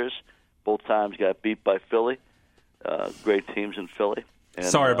back-to-back years. Both times got beat by Philly. Great teams in Philly. And,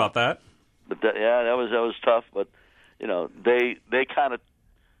 sorry about that. But that was tough. But they kind of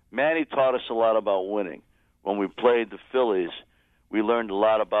Manny taught us a lot about winning. When we played the Phillies, we learned a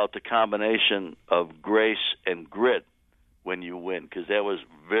lot about the combination of grace and grit when you win, because that was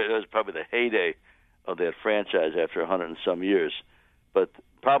probably the heyday of that franchise after 100 and some years. But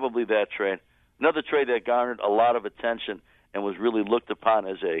probably that trade. Another trade that garnered a lot of attention and was really looked upon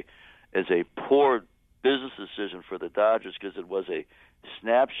as a poor business decision for the Dodgers because it was a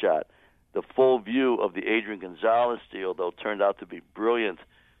snapshot. The full view of the Adrian Gonzalez deal, though, turned out to be brilliant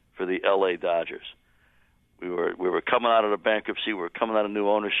for the L.A. Dodgers. We were coming out of the bankruptcy. We were coming out of new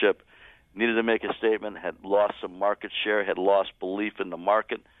ownership. Needed to make a statement. Had lost some market share. Had lost belief in the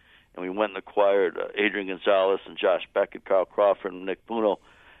market. And we went and acquired Adrian Gonzalez and Josh Beckett, Carl Crawford, and Nick Puno,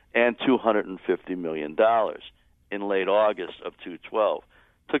 and $250 million in late August of 2012.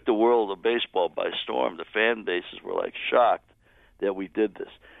 Took the world of baseball by storm. The fan bases were shocked that we did this.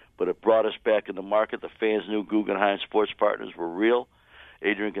 But it brought us back in the market. The fans knew Guggenheim Sports Partners were real.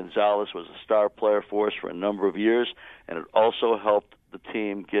 Adrian Gonzalez was a star player for us for a number of years, and it also helped the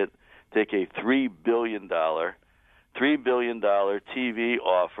team take a $3 billion TV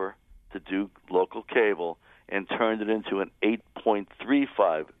offer to do local cable and turned it into an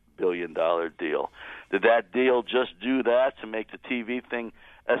 $8.35 billion deal. Did that deal just do that to make the TV thing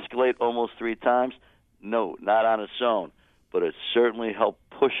escalate almost 3 times? No, not on its own, but it certainly helped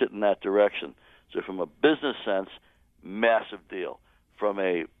push it in that direction. So from a business sense, massive deal. From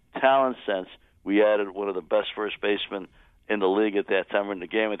a talent sense, We added one of the best first basemen in the league at that time, or in the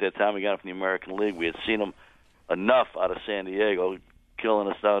game at that time. We got him from the American League. We had seen him enough out of San Diego, killing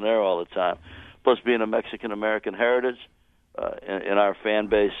us down there all the time. Plus being a Mexican-American heritage in our fan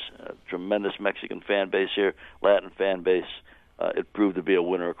base, tremendous Mexican fan base here, Latin fan base. It proved to be a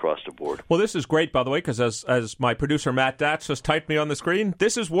winner across the board. Well, this is great, by the way, because as my producer Matt Datch just typed me on the screen,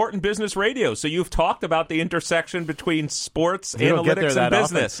 this is Wharton Business Radio. So you've talked about the intersection between sports, analytics, and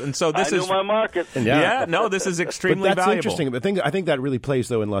business, often. And so this is my market. Yeah, no, this is extremely but that's valuable. Interesting. But I think that really plays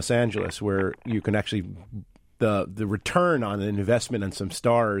though in Los Angeles, where you can actually the return on an investment in some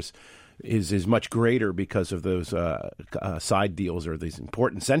stars is much greater because of those side deals or these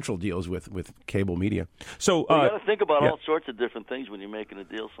important central deals with cable media. So you got to think about all sorts of different things when you're making a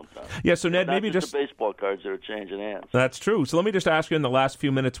deal sometimes. Yeah, so Ned, maybe just the baseball cards that are changing hands. That's true. So let me just ask you in the last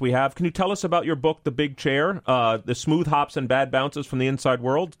few minutes we have, can you tell us about your book, The Big Chair, the smooth hops and bad bounces from the inside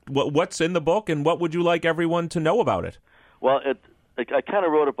world? What's in the book, and what would you like everyone to know about it? Well, I kind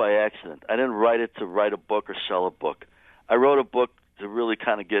of wrote it by accident. I didn't write it to write a book or sell a book. I wrote a book to really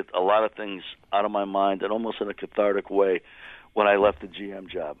kind of get a lot of things out of my mind and almost in a cathartic way when I left the GM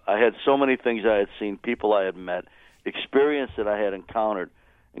job. I had so many things I had seen, people I had met, experience that I had encountered,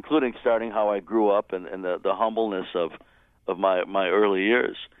 including starting how I grew up and the humbleness of my early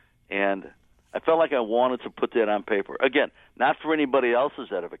years. And I felt like I wanted to put that on paper. Again, not for anybody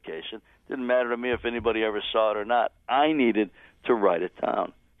else's edification. Didn't matter to me if anybody ever saw it or not. I needed to write it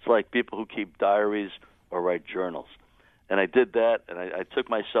down. It's like people who keep diaries or write journals. And I did that, and I took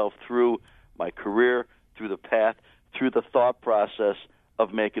myself through my career, through the path, through the thought process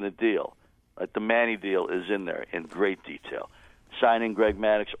of making a deal. Like the Manny deal is in there in great detail. Signing Greg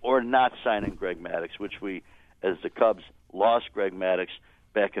Maddux or not signing Greg Maddux, which we, as the Cubs, lost Greg Maddux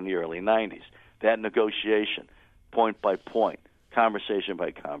back in the early 90s. That negotiation, point by point, conversation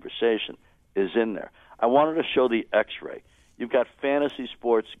by conversation, is in there. I wanted to show the X-ray. You've got fantasy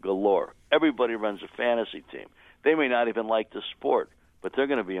sports galore. Everybody runs a fantasy team. They may not even like the sport, but they're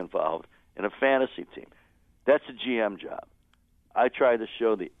going to be involved in a fantasy team. That's a GM job. I try to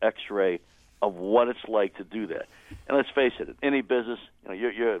show the X-ray of what it's like to do that. And let's face it, in any business,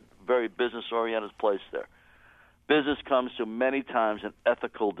 you're a very business-oriented place there. Business comes to many times an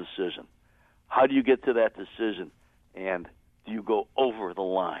ethical decision. How do you get to that decision? And do you go over the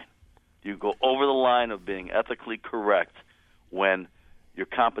line? Do you go over the line of being ethically correct when your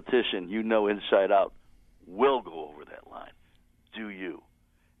competition, inside out, will go over that line? Do you?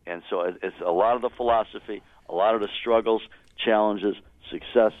 And so it's a lot of the philosophy, a lot of the struggles, challenges,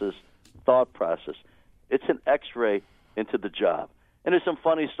 successes, thought process. It's an X-ray into the job. And there's some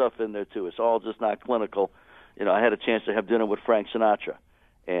funny stuff in there, too. It's all just not clinical. I had a chance to have dinner with Frank Sinatra,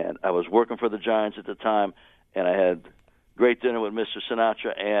 and I was working for the Giants at the time, and I had great dinner with Mr.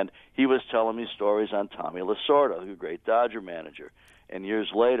 Sinatra, and he was telling me stories on Tommy Lasorda, who's a great Dodger manager. And years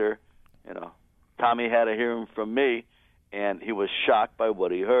later, Tommy had to hear him from me, and he was shocked by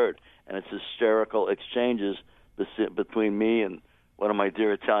what he heard. And it's hysterical exchanges between me and one of my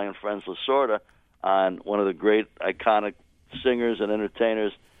dear Italian friends, Lasorda, on one of the great iconic singers and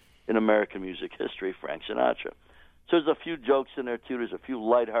entertainers in American music history, Frank Sinatra. So there's a few jokes in there, too. There's a few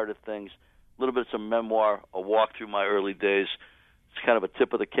lighthearted things, a little bit of some memoir, a walk through my early days. It's kind of a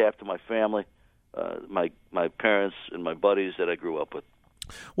tip of the cap to my family, my parents and my buddies that I grew up with.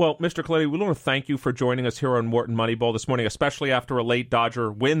 Well, Mr. Coletti, we want to thank you for joining us here on Wharton Moneyball this morning, especially after a late Dodger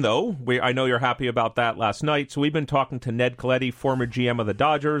win, though. I know you're happy about that last night. So we've been talking to Ned Coletti, former GM of the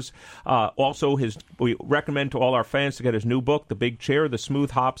Dodgers. Also, we recommend to all our fans to get his new book, The Big Chair, The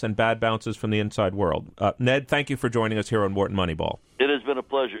Smooth Hops and Bad Bounces from the Inside World. Ned, thank you for joining us here on Wharton Moneyball. It has been a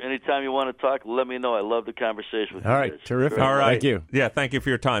pleasure. Anytime you want to talk, let me know. I love the conversation with you. All right, terrific. All right. Thank you. Yeah, thank you for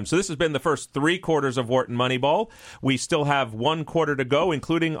your time. So this has been the first 3 quarters of Wharton Moneyball. We still have 1 quarter to go,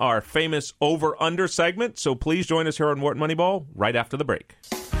 including our famous over-under segment. So please join us here on Wharton Moneyball right after the break.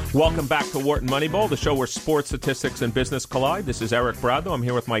 Welcome back to Wharton Moneyball, the show where sports, statistics, and business collide. This is Eric Bradlow. I'm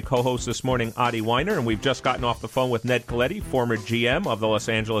here with my co-host this morning, Adi Weiner, and we've just gotten off the phone with Ned Coletti, former GM of the Los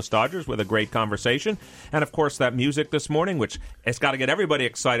Angeles Dodgers, with a great conversation. And, of course, that music this morning, which has got to get everybody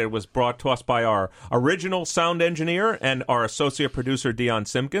excited, was brought to us by our original sound engineer and our associate producer, Dion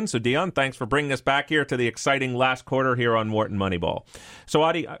Simpkins. So, Dion, thanks for bringing us back here to the exciting last quarter here on Wharton Moneyball. So,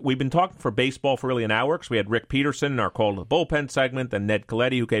 Adi, we've been talking for baseball for really an hour because we had Rick Peterson in our Call to the Bullpen segment, and Ned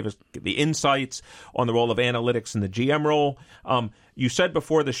Coletti, who gave us the insights on the role of analytics in the GM role. you said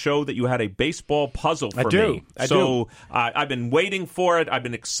before the show that you had a baseball puzzle for me. I do. I've been waiting for it. I've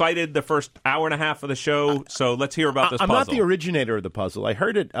been excited the first hour and a half of the show. So let's hear about this puzzle. I'm not the originator of the puzzle. I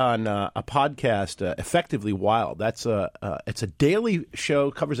heard it on a podcast, Effectively Wild. It's a daily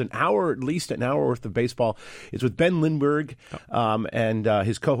show, covers an hour, at least an hour worth of baseball. It's with Ben Lindbergh and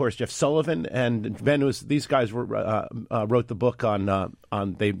his co-host Jeff Sullivan. And Ben these guys wrote the book on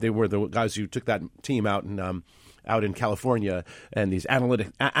they were the guys who took that team out in California, and these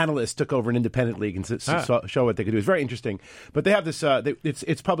analysts took over an independent league and show what they could do. It's very interesting. But they have this,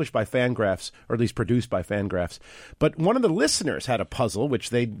 it's published by Fangraphs, or at least produced by Fangraphs. But one of the listeners had a puzzle, which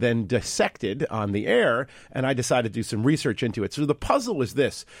they then dissected on the air, and I decided to do some research into it. So the puzzle was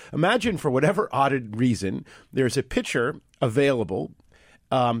this. Imagine, for whatever odd reason, there's a pitcher available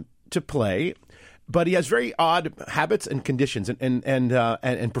to play, but he has very odd habits and conditions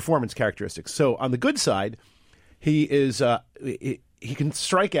and performance characteristics. So on the good side, he can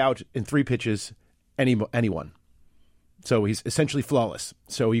strike out in 3 pitches anyone. So he's essentially flawless.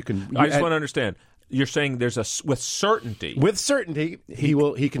 So you can. I just want to understand. You're saying there's with certainty. With certainty,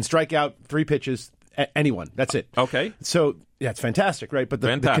 he can strike out 3 pitches anyone. That's it. Okay. So that's fantastic, right? But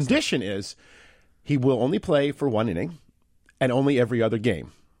the condition is he will only play for 1 inning and only every other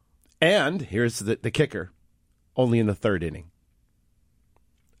game. And here's the kicker: only in the 3rd inning.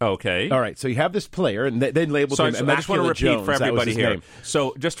 Okay. All right. So you have this player, and they labeled him Immaculate I just want to repeat Jones. for everybody here. Name.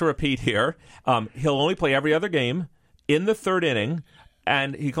 So just to repeat here, he'll only play every other game in the 3rd inning,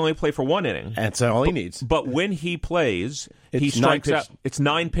 and he can only play for 1 inning. That's all he needs. But when he plays, he strikes out. It's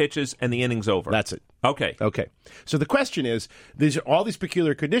 9 pitches, and the inning's over. That's it. Okay. So the question is, these are all these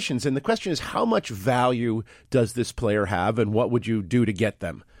peculiar conditions, and the question is, how much value does this player have, and what would you do to get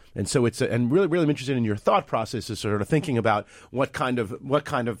them? And so and really, really interested in your thought process is sort of thinking about what kind of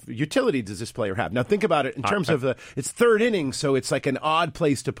utility does this player have. Now think about it in terms of it's 3rd inning, so it's like an odd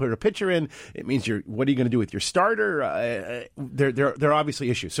place to put a pitcher in. It means what are you going to do with your starter? There are obviously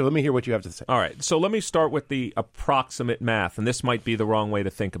issues. So let me hear what you have to say. All right. So let me start with the approximate math, and this might be the wrong way to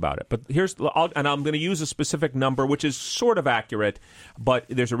think about it. But and I'm going to use a specific number, which is sort of accurate, but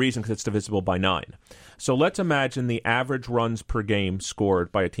there's a reason because it's divisible by 9. So let's imagine the average runs per game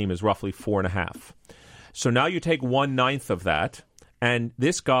scored by a team is roughly 4.5. So now you take 1/9 of that, and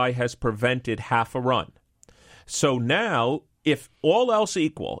this guy has prevented half a run. So now, if all else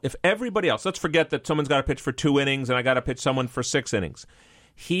equal, if everybody else, let's forget that someone's got to pitch for 2 innings and I got to pitch someone for 6 innings.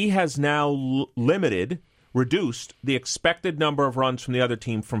 He has now reduced the expected number of runs from the other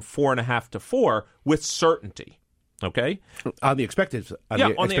team from 4.5 to 4 with certainty. Okay? On the expectation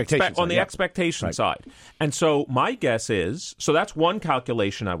side. And so my guess is, so that's one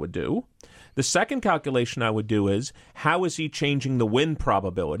calculation I would do. The second calculation I would do is, how is he changing the win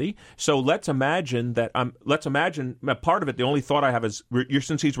probability? So let's imagine part of it, the only thought I have is,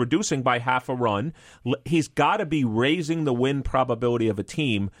 since he's reducing by half a run, he's got to be raising the win probability of a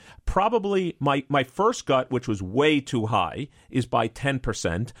team. Probably my first gut, which was way too high, is by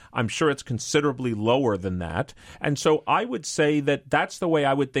 10%. I'm sure it's considerably lower than that. And so I would say that that's the way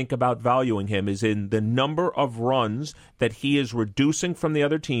I would think about valuing him, is in the number of runs that he is reducing from the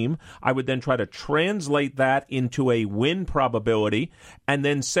other team. I would then try to translate that into a win probability and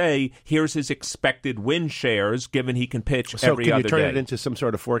then say, here's his expected win shares given he can pitch every other day. So can you turn it into some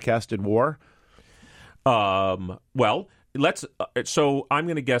sort of forecasted WAR? Well, so I'm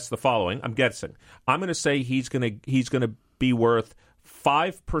going to guess the following. I'm going to say he's going to be worth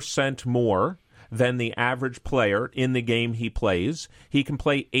 5% more than the average player in the game he plays. He can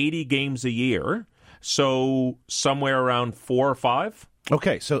play 80 games a year, so somewhere around 4 or 5.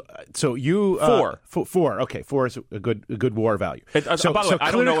 Okay, so you 4. 4. Okay, 4 is a good WAR value. By the way,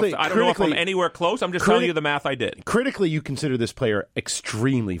 I don't know if I'm anywhere close. I'm just telling you the math I did. Critically, you consider this player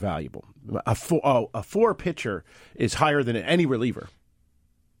extremely valuable. A 4 pitcher is higher than any reliever.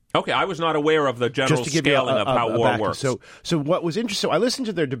 Okay, I was not aware of the general scaling of how WAR works. So what was interesting? So I listened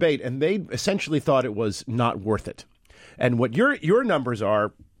to their debate, and they essentially thought it was not worth it. And what your numbers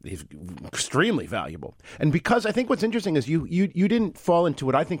are is extremely valuable. And because I think what's interesting is you didn't fall into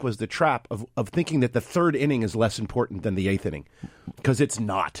what I think was the trap of thinking that the 3rd inning is less important than the 8th inning, because it's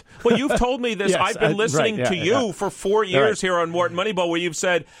not. Well, you've told me this. Yes, I've been listening to you for 4 years here on Wharton Moneyball, where you've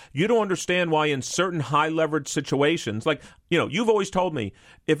said you don't understand why in certain high-leverage situations, like, you've always told me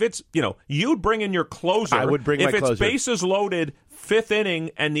if it's, you'd bring in your closer. I would bring my closer. If it's bases loaded, fifth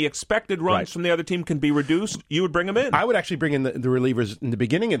inning and the expected runs from the other team can be reduced, you would bring them in. I would actually bring in the relievers in the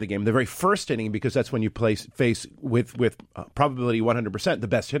beginning of the game, the very first inning, because that's when you face with probability 100% the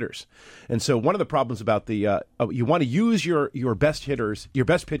best hitters. And so one of the problems about the you want to use your best hitters, your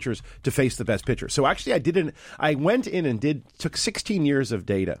best pitchers to face the best pitchers. So actually I went in and took 16 years of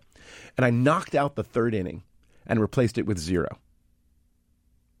data, and I knocked out the third inning and replaced it with 0.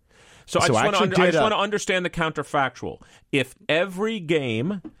 So I just want to understand the counterfactual. If every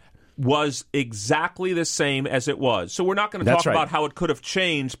game was exactly the same as it was, so we're not going to talk about how it could have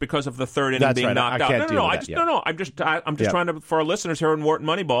changed because of the third inning being knocked out. I'm just trying to, for our listeners here in Wharton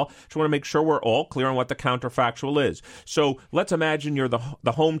Moneyball, just want to make sure we're all clear on what the counterfactual is. So let's imagine you're the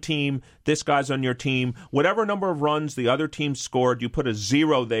home team. This guy's on your team. Whatever number of runs the other team scored, you put a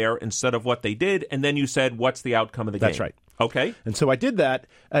 0 there instead of what they did, and then you said, "What's the outcome of the game?" That's right. Okay. And so I did that,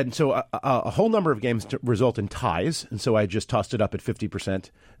 and so a whole number of games result in ties, and so I just tossed it up at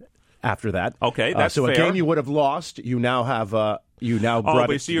 50% after that. Okay, that's so fair. A game you would have lost, you now have brought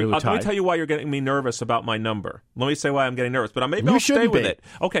it to a tie. Let me tell you why you're getting me nervous about my number. Let me say why I'm getting nervous, but maybe I'll stay with it.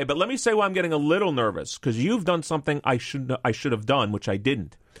 Okay, but let me say why I'm getting a little nervous, because you've done something I should have done, which I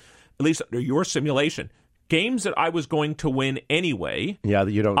didn't, at least under your simulation. Games that I was going to win anyway,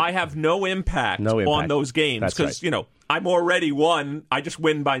 I have no impact on those games because, I'm already won. I just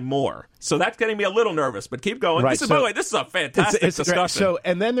win by more. So that's getting me a little nervous, but keep going. Right. By the way, this is a fantastic discussion. So,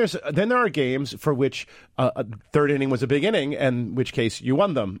 and then there are games for which third inning was a big inning, and in which case you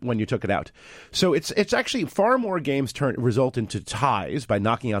won them when you took it out. So it's actually far more games result into ties by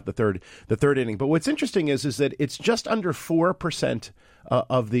knocking out the third inning. But what's interesting is that it's just under 4%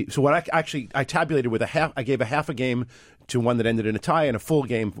 of the. So what I tabulated with I gave a half a game to one that ended in a tie and a full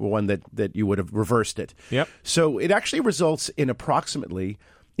game for one that you would have reversed it. Yep. So it actually results in approximately,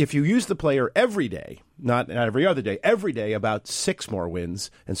 if you use the player every day, not every other day, every day, about 6 more wins.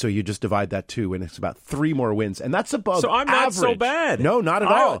 And so you just divide that 2, and it's about 3 more wins. And that's above So I'm average. not so bad. No, not at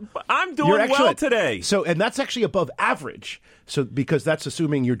all. I'm doing well today. So, and that's actually above average. So, because that's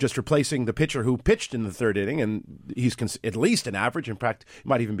assuming you're just replacing the pitcher who pitched in the third inning, and he's at least an average. In fact, he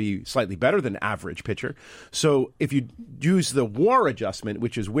might even be slightly better than average pitcher. So, if you use the WAR adjustment,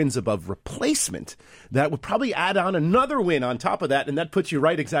 which is wins above replacement, that would probably add on another win on top of that, and that puts you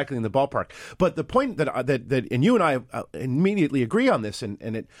right exactly in the ballpark. But the point that and you and I immediately agree on this, and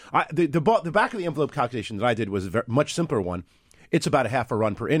the back of the envelope calculation that I did was a much simpler one. It's about a half a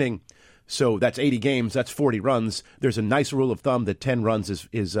run per inning. So that's 80 games. That's 40 runs. There's a nice rule of thumb that 10 runs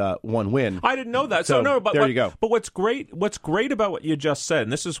is 1 win. I didn't know that. But there you go. But what's great about what you just said,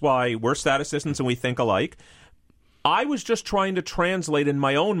 and this is why we're statisticians and we think alike. I was just trying to translate in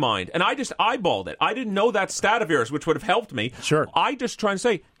my own mind, and I just eyeballed it. I didn't know that stat of yours, which would have helped me. Sure. I just try and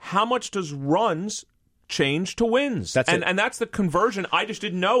say, how much does runs change to wins? And that's the conversion I just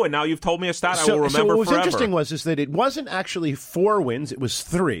didn't know, and now you've told me a stat I will remember forever. So what was interesting is that it wasn't actually 4 wins, it was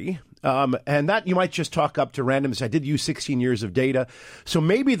 3. And that you might just talk up to randomness. I did use 16 years of data, so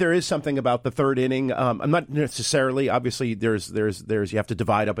maybe there is something about the third inning. I'm not necessarily. Obviously, there's you have to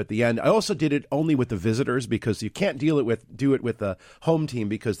divide up at the end. I also did it only with the visitors because you can't do it with the home team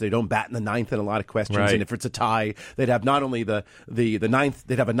because they don't bat in the ninth in a lot of questions. Right. And if it's a tie, they'd have not only the ninth,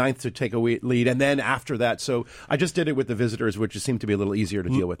 they'd have a ninth to take a lead, and then after that. So I just did it with the visitors, which just seemed to be a little easier to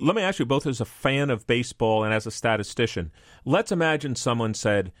deal with. Let me ask you both, as a fan of baseball and as a statistician, let's imagine someone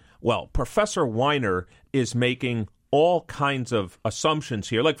said, well, Professor Weiner is making all kinds of assumptions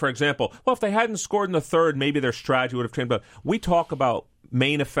here. Like, for example, well, if they hadn't scored in the third, maybe their strategy would have changed. But we talk about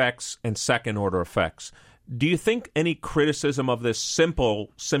main effects and second-order effects. Do you think any criticism of this simple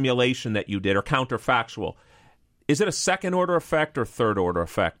simulation that you did, or counterfactual, is it a second-order effect or third-order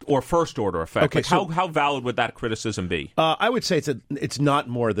effect or first-order effect? Okay, how valid would that criticism be? I would say it's not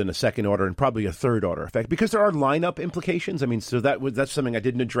more than a second-order and probably a third-order effect because there are lineup implications. I mean, so that's something I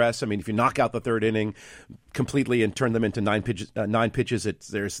didn't address. I mean, if you knock out the third inning completely and turn them into 9 pitches,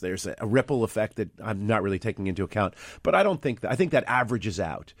 there's a ripple effect that I'm not really taking into account. But I think that averages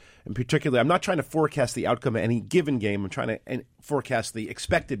out. And particularly, I'm not trying to forecast the outcome of any given game. I'm trying to forecast the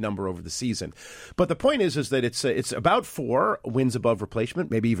expected number over the season. But the point is that it's about 4 wins above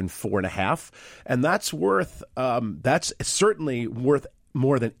replacement, maybe even 4.5, and that's certainly worth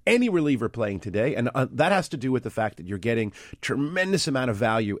more than any reliever playing today, and that has to do with the fact that you're getting tremendous amount of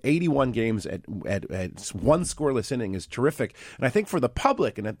value. 81 games at 1 scoreless inning is terrific, and I think for the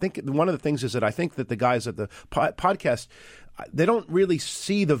public, and I think one of the things is that I think that the guys at the podcast, they don't really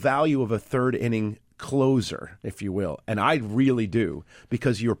see the value of a third inning closer, if you will, and I really do,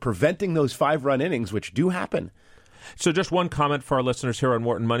 because you're preventing those 5-run innings, which do happen. So just one comment for our listeners here on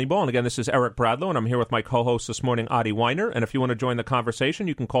Wharton Moneyball. And again, this is Eric Bradlow, and I'm here with my co-host this morning, Adi Weiner. And if you want to join the conversation,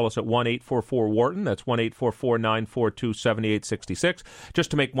 you can call us at 1-844-WHARTON. That's 1-844-942-7866.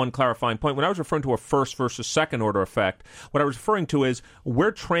 Just to make one clarifying point, when I was referring to a first versus second order effect, what I was referring to is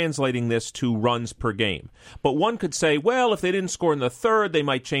we're translating this to runs per game. But one could say, well, if they didn't score in the third, they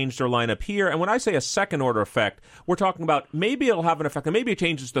might change their lineup here. And when I say a second order effect, we're talking about maybe it'll have an effect, and maybe it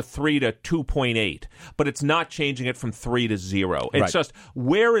changes the 3 to 2.8, but it's not changing it from 3 to 0. It's just,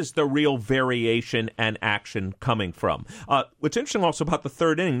 where is the real variation and action coming from? What's interesting also about the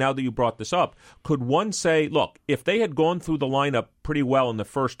third inning, now that you brought this up, could one say, look, if they had gone through the lineup pretty well in the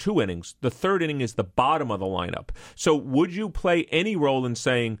first 2 innings, the third inning is the bottom of the lineup. So would you play any role in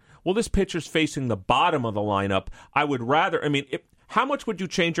saying, well, this pitcher's facing the bottom of the lineup? I would rather, how much would you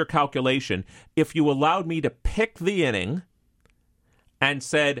change your calculation if you allowed me to pick the inning and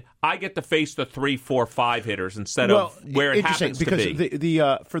said, I get to face the 3, 4, 5 hitters instead of where it happens to be?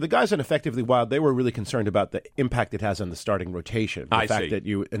 Because for the guys on Effectively Wild, they were really concerned about the impact it has on the starting rotation. The fact that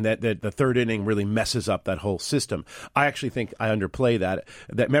that the third inning really messes up that whole system. I actually think I underplay that.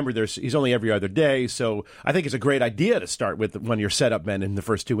 Remember, he's only every other day, so I think it's a great idea to start with one of your setup men in the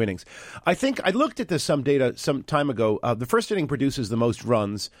first 2 innings. I think I looked at this some data some time ago. The first inning produces the most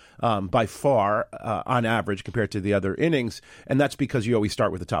runs by far on average compared to the other innings, and that's because you always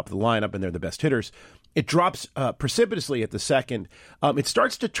start with the top of the lineup, and they're the best hitters. It drops precipitously at the second. It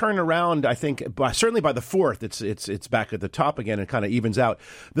starts to turn around, I think, certainly by the fourth. It's back at the top again and kind of evens out.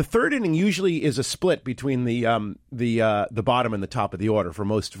 The third inning usually is a split between the bottom and the top of the order for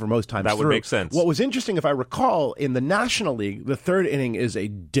most times. That would make sense. What was interesting, if I recall, in the National League, the third inning is a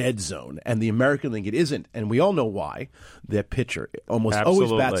dead zone, and the American League it isn't, and we all know why. The pitcher almost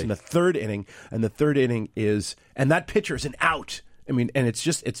always bats in the third inning, and the third inning and that pitcher is an out. And it's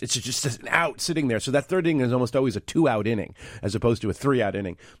just an out sitting there. So that third inning is almost always a 2-out inning as opposed to a 3-out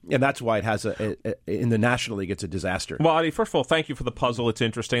inning, and that's why it has in the National League it's a disaster. Well, Adi, first of all, thank you for the puzzle. It's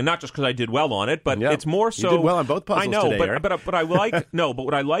interesting, not just because I did well on it, but it's more so. You did well on both puzzles. I know, today, but I like But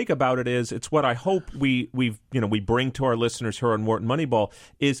what I like about it is it's what I hope we bring to our listeners here on Wharton Moneyball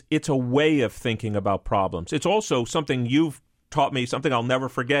is it's a way of thinking about problems. It's also something you've taught me, something I'll never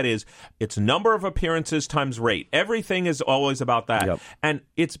forget, is it's number of appearances times rate. Everything is always about that. Yep. And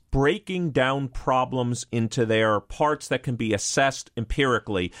it's breaking down problems into their parts that can be assessed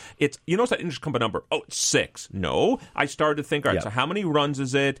empirically. It's, that interest company number. Oh, it's 6. No. I started to think, all right, so how many runs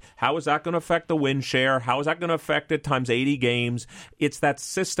is it? How is that going to affect the win share? How is that going to affect it times 80 games? It's that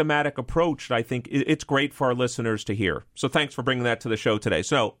systematic approach that I think it's great for our listeners to hear. So thanks for bringing that to the show today.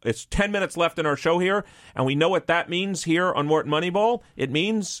 So it's 10 minutes left in our show here, and we know what that means here on Wharton Moneyball. It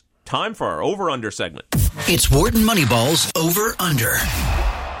means time for our over-under segment. It's Wharton Moneyball's over-under.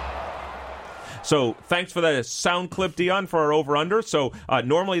 So thanks for the sound clip, Dion, for our over-under. So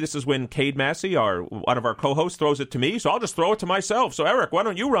normally this is when Cade Massey, one of our co-hosts, throws it to me. So I'll just throw it to myself. So, Eric, why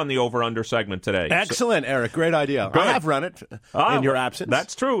don't you run the over-under segment today? Excellent, Eric. Great idea. Good. I have run it in your absence.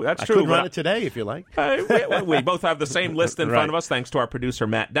 That's true. I could run it today if you like. We both have the same list in front of us, thanks to our producer,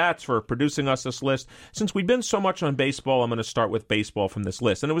 Matt Datz, for producing us this list. Since we've been so much on baseball, I'm going to start with baseball from this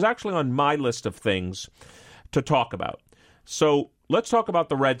list. And it was actually on my list of things to talk about. So let's talk about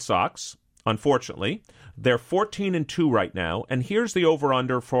the Red Sox. Unfortunately, they're 14-2 right now, and here's the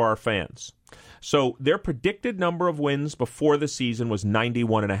over-under for our fans. So their predicted number of wins before the season was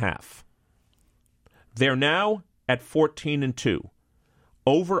 91.5. They're now at 14-2.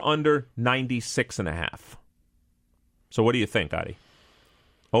 Over-under 96.5. So what do you think, Adi?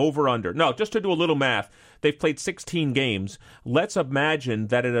 Over-under. No, just to do a little math, they've played 16 games. Let's imagine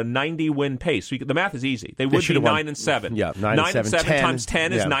that at a 90-win pace. So the math is easy. They would be 9-7. Yeah, 9-7 times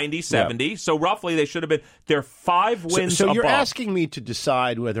 10 is 90-70. Yeah. So roughly they should have been. They're 5 wins So you're above. asking me to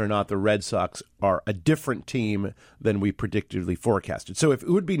decide whether or not the Red Sox are a different team than we predictively forecasted. So if it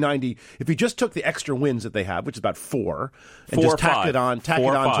would be 90, if you just took the extra wins that they have, which is about 4, and just tacked it on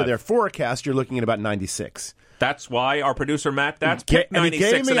to their forecast, you're looking at about 96. That's why our producer, Matt, that's picked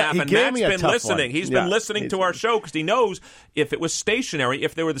 96.5, and Matt's been listening. He's been listening to our show because he knows if it was stationary,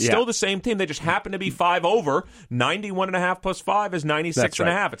 if they were still the same team, they just happen to be 5 over, 91.5 plus 5 is 96.5.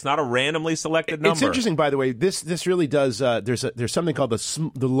 Right. It's not a randomly selected number. It's interesting, by the way, this really does, there's something called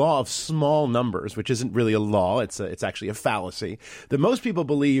the law of small numbers, which isn't really a law, it's actually a fallacy, that most people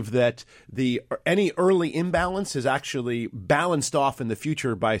believe that any early imbalance is actually balanced off in the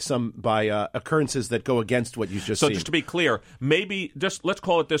future by occurrences that go against what you just seen. So just to be clear, maybe let's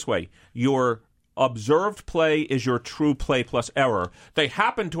call it this way. Your observed play is your true play plus error. They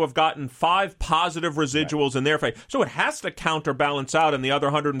happen to have gotten 5 positive residuals in their favor. So it has to counterbalance out in the other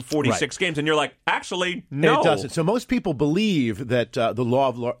 146 games. And you're like, actually, no. It doesn't. So most people believe that the law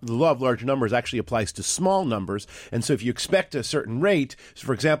of large numbers actually applies to small numbers. And so if you expect a certain rate, so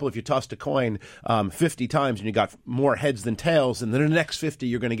for example, if you tossed a coin 50 times and you got more heads than tails, and then in the next 50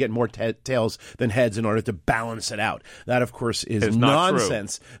 you're going to get more tails than heads in order to balance it out. That, of course, is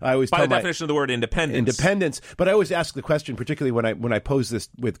nonsense. I always by the definition of the word independence. But I always ask the question, particularly when I pose this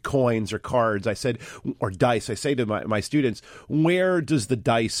with coins or cards, or dice, I say to my students, where does the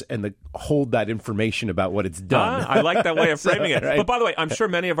dice and hold that information about what it's done? I like that way of framing it. Right? But by the way, I'm sure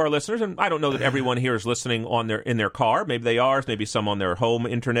many of our listeners, and I don't know that everyone here is listening in their car. Maybe they are. Maybe some on their home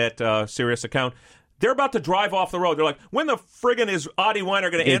internet Sirius account. They're about to drive off the road. They're like, when the friggin' is Adi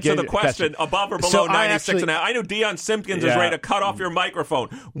Weiner going to answer the question above or below 96 and a half? I know Deion Simpkins is ready to cut off your microphone.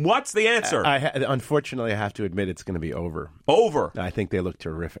 What's the answer? Unfortunately, I have to admit it's going to be over. Over? I think they look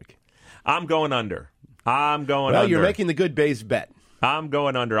terrific. I'm going under. Well, you're making the good Bays bet. I'm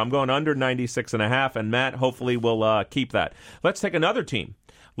going under. I'm going under 96 and a half, and Matt hopefully will keep that. Let's take another team.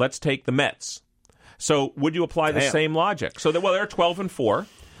 Let's take the Mets. So would you apply the same logic? So they're 12-4.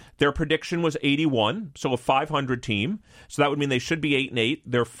 Their prediction was 81, so a 500 team. So that would mean they should be 8-8.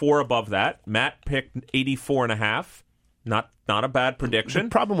 They're 4 above that. Matt picked 84.5. Not a bad prediction.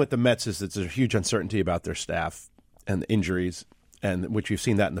 The problem with the Mets is that there's a huge uncertainty about their staff and the injuries, and which we've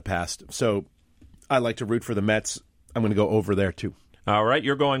seen that in the past. So I like to root for the Mets. I'm going to go over there too. All right,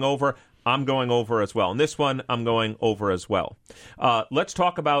 you're going over. I'm going over as well. And this one, I'm going over as well. Let's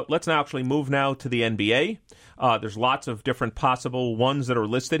now actually move now to the NBA. There's lots of different possible ones that are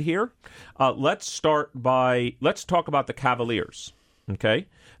listed here. Let's talk about the Cavaliers. Okay?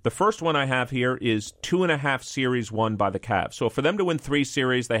 The first one I have here is 2.5 series won by the Cavs. So for them to win 3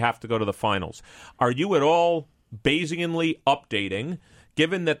 series, they have to go to the finals. Are you at all Bayesianly updating,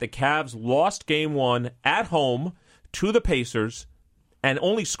 given that the Cavs lost Game 1 at home to the Pacers and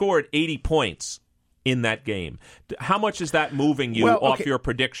only scored 80 points in that game? How much is that moving you off your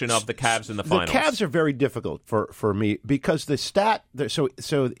prediction of the Cavs in the finals? The Cavs are very difficult for me because the stat – so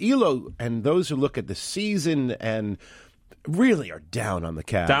ELO and those who look at the season and really are down on the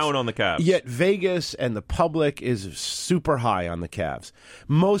Cavs. Down on the Cavs. Yet Vegas and the public is super high on the Cavs,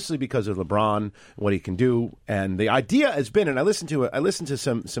 mostly because of LeBron, what he can do. And the idea has been, and I listened to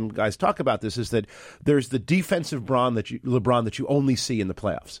some guys talk about this, is that there's the defensive LeBron that you only see in the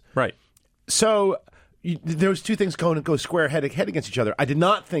playoffs. Right. So those two things go square head against each other. I did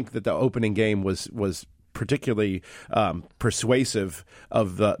not think that the opening game was particularly persuasive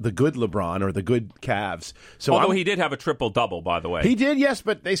of the good LeBron or the good Cavs. So although he did have a triple-double, by the way. He did, yes,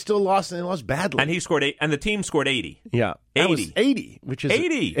 but they still lost, and they lost badly. And he scored 8, and the team scored 80. Yeah. 80. That was 80, which is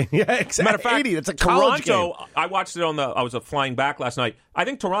 80. Yeah, exactly. Matter of fact, 80. That's a college Toronto, game. I watched it I was flying back last night. I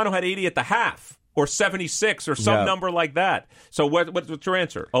think Toronto had 80 at the half. Or 76 or some number like that. So what's your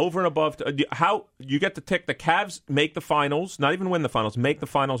answer? Over and above. How you get to tick the Cavs make the finals, not even win the finals, make the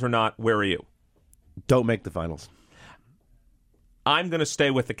finals or not, where are you? Don't make the finals. I'm going to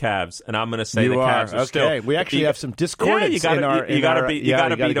stay with the Cavs, and I'm going to say the Cavs are still. Okay, we actually have some discordance. Yeah, you got to beat them. You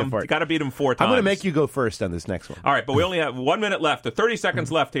got to beat them 4 times. I'm going to make you go first on this next one. All right, but we only have 1 minute left. 30 seconds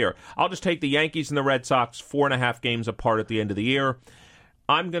left here. I'll just take the Yankees and the Red Sox 4.5 games apart at the end of the year.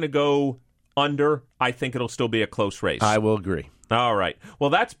 I'm going to go under. I think it'll still be a close race. I will agree. All right. Well,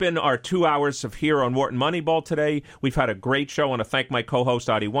 that's been our 2 hours of here on Wharton Moneyball today. We've had a great show. I want to thank my co-host,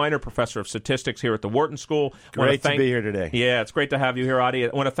 Adi Weiner, professor of statistics here at the Wharton School. Great to be here today. Yeah, it's great to have you here, Adi. I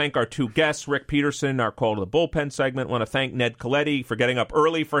want to thank our 2 guests, Rick Peterson, our Call to the Bullpen segment. I want to thank Ned Coletti for getting up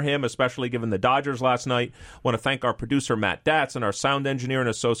early for him, especially given the Dodgers last night. I want to thank our producer, Matt Datz, and our sound engineer and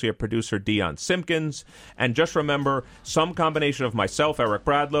associate producer, Deion Simpkins. And just remember, some combination of myself, Eric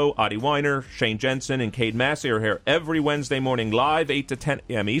Bradlow, Adi Weiner, Shane Jensen, and Cade Massey are here every Wednesday morning live, 8 to 10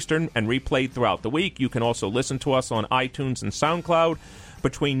 a.m. Eastern, and replayed throughout the week. You can also listen to us on iTunes and SoundCloud.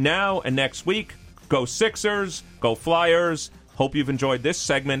 Between now and next week, go Sixers, go Flyers. Hope you've enjoyed this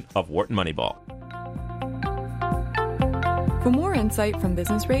segment of Wharton Moneyball. For more insight from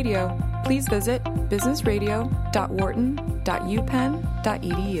Business Radio, please visit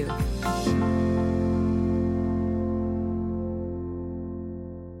businessradio.wharton.upenn.edu.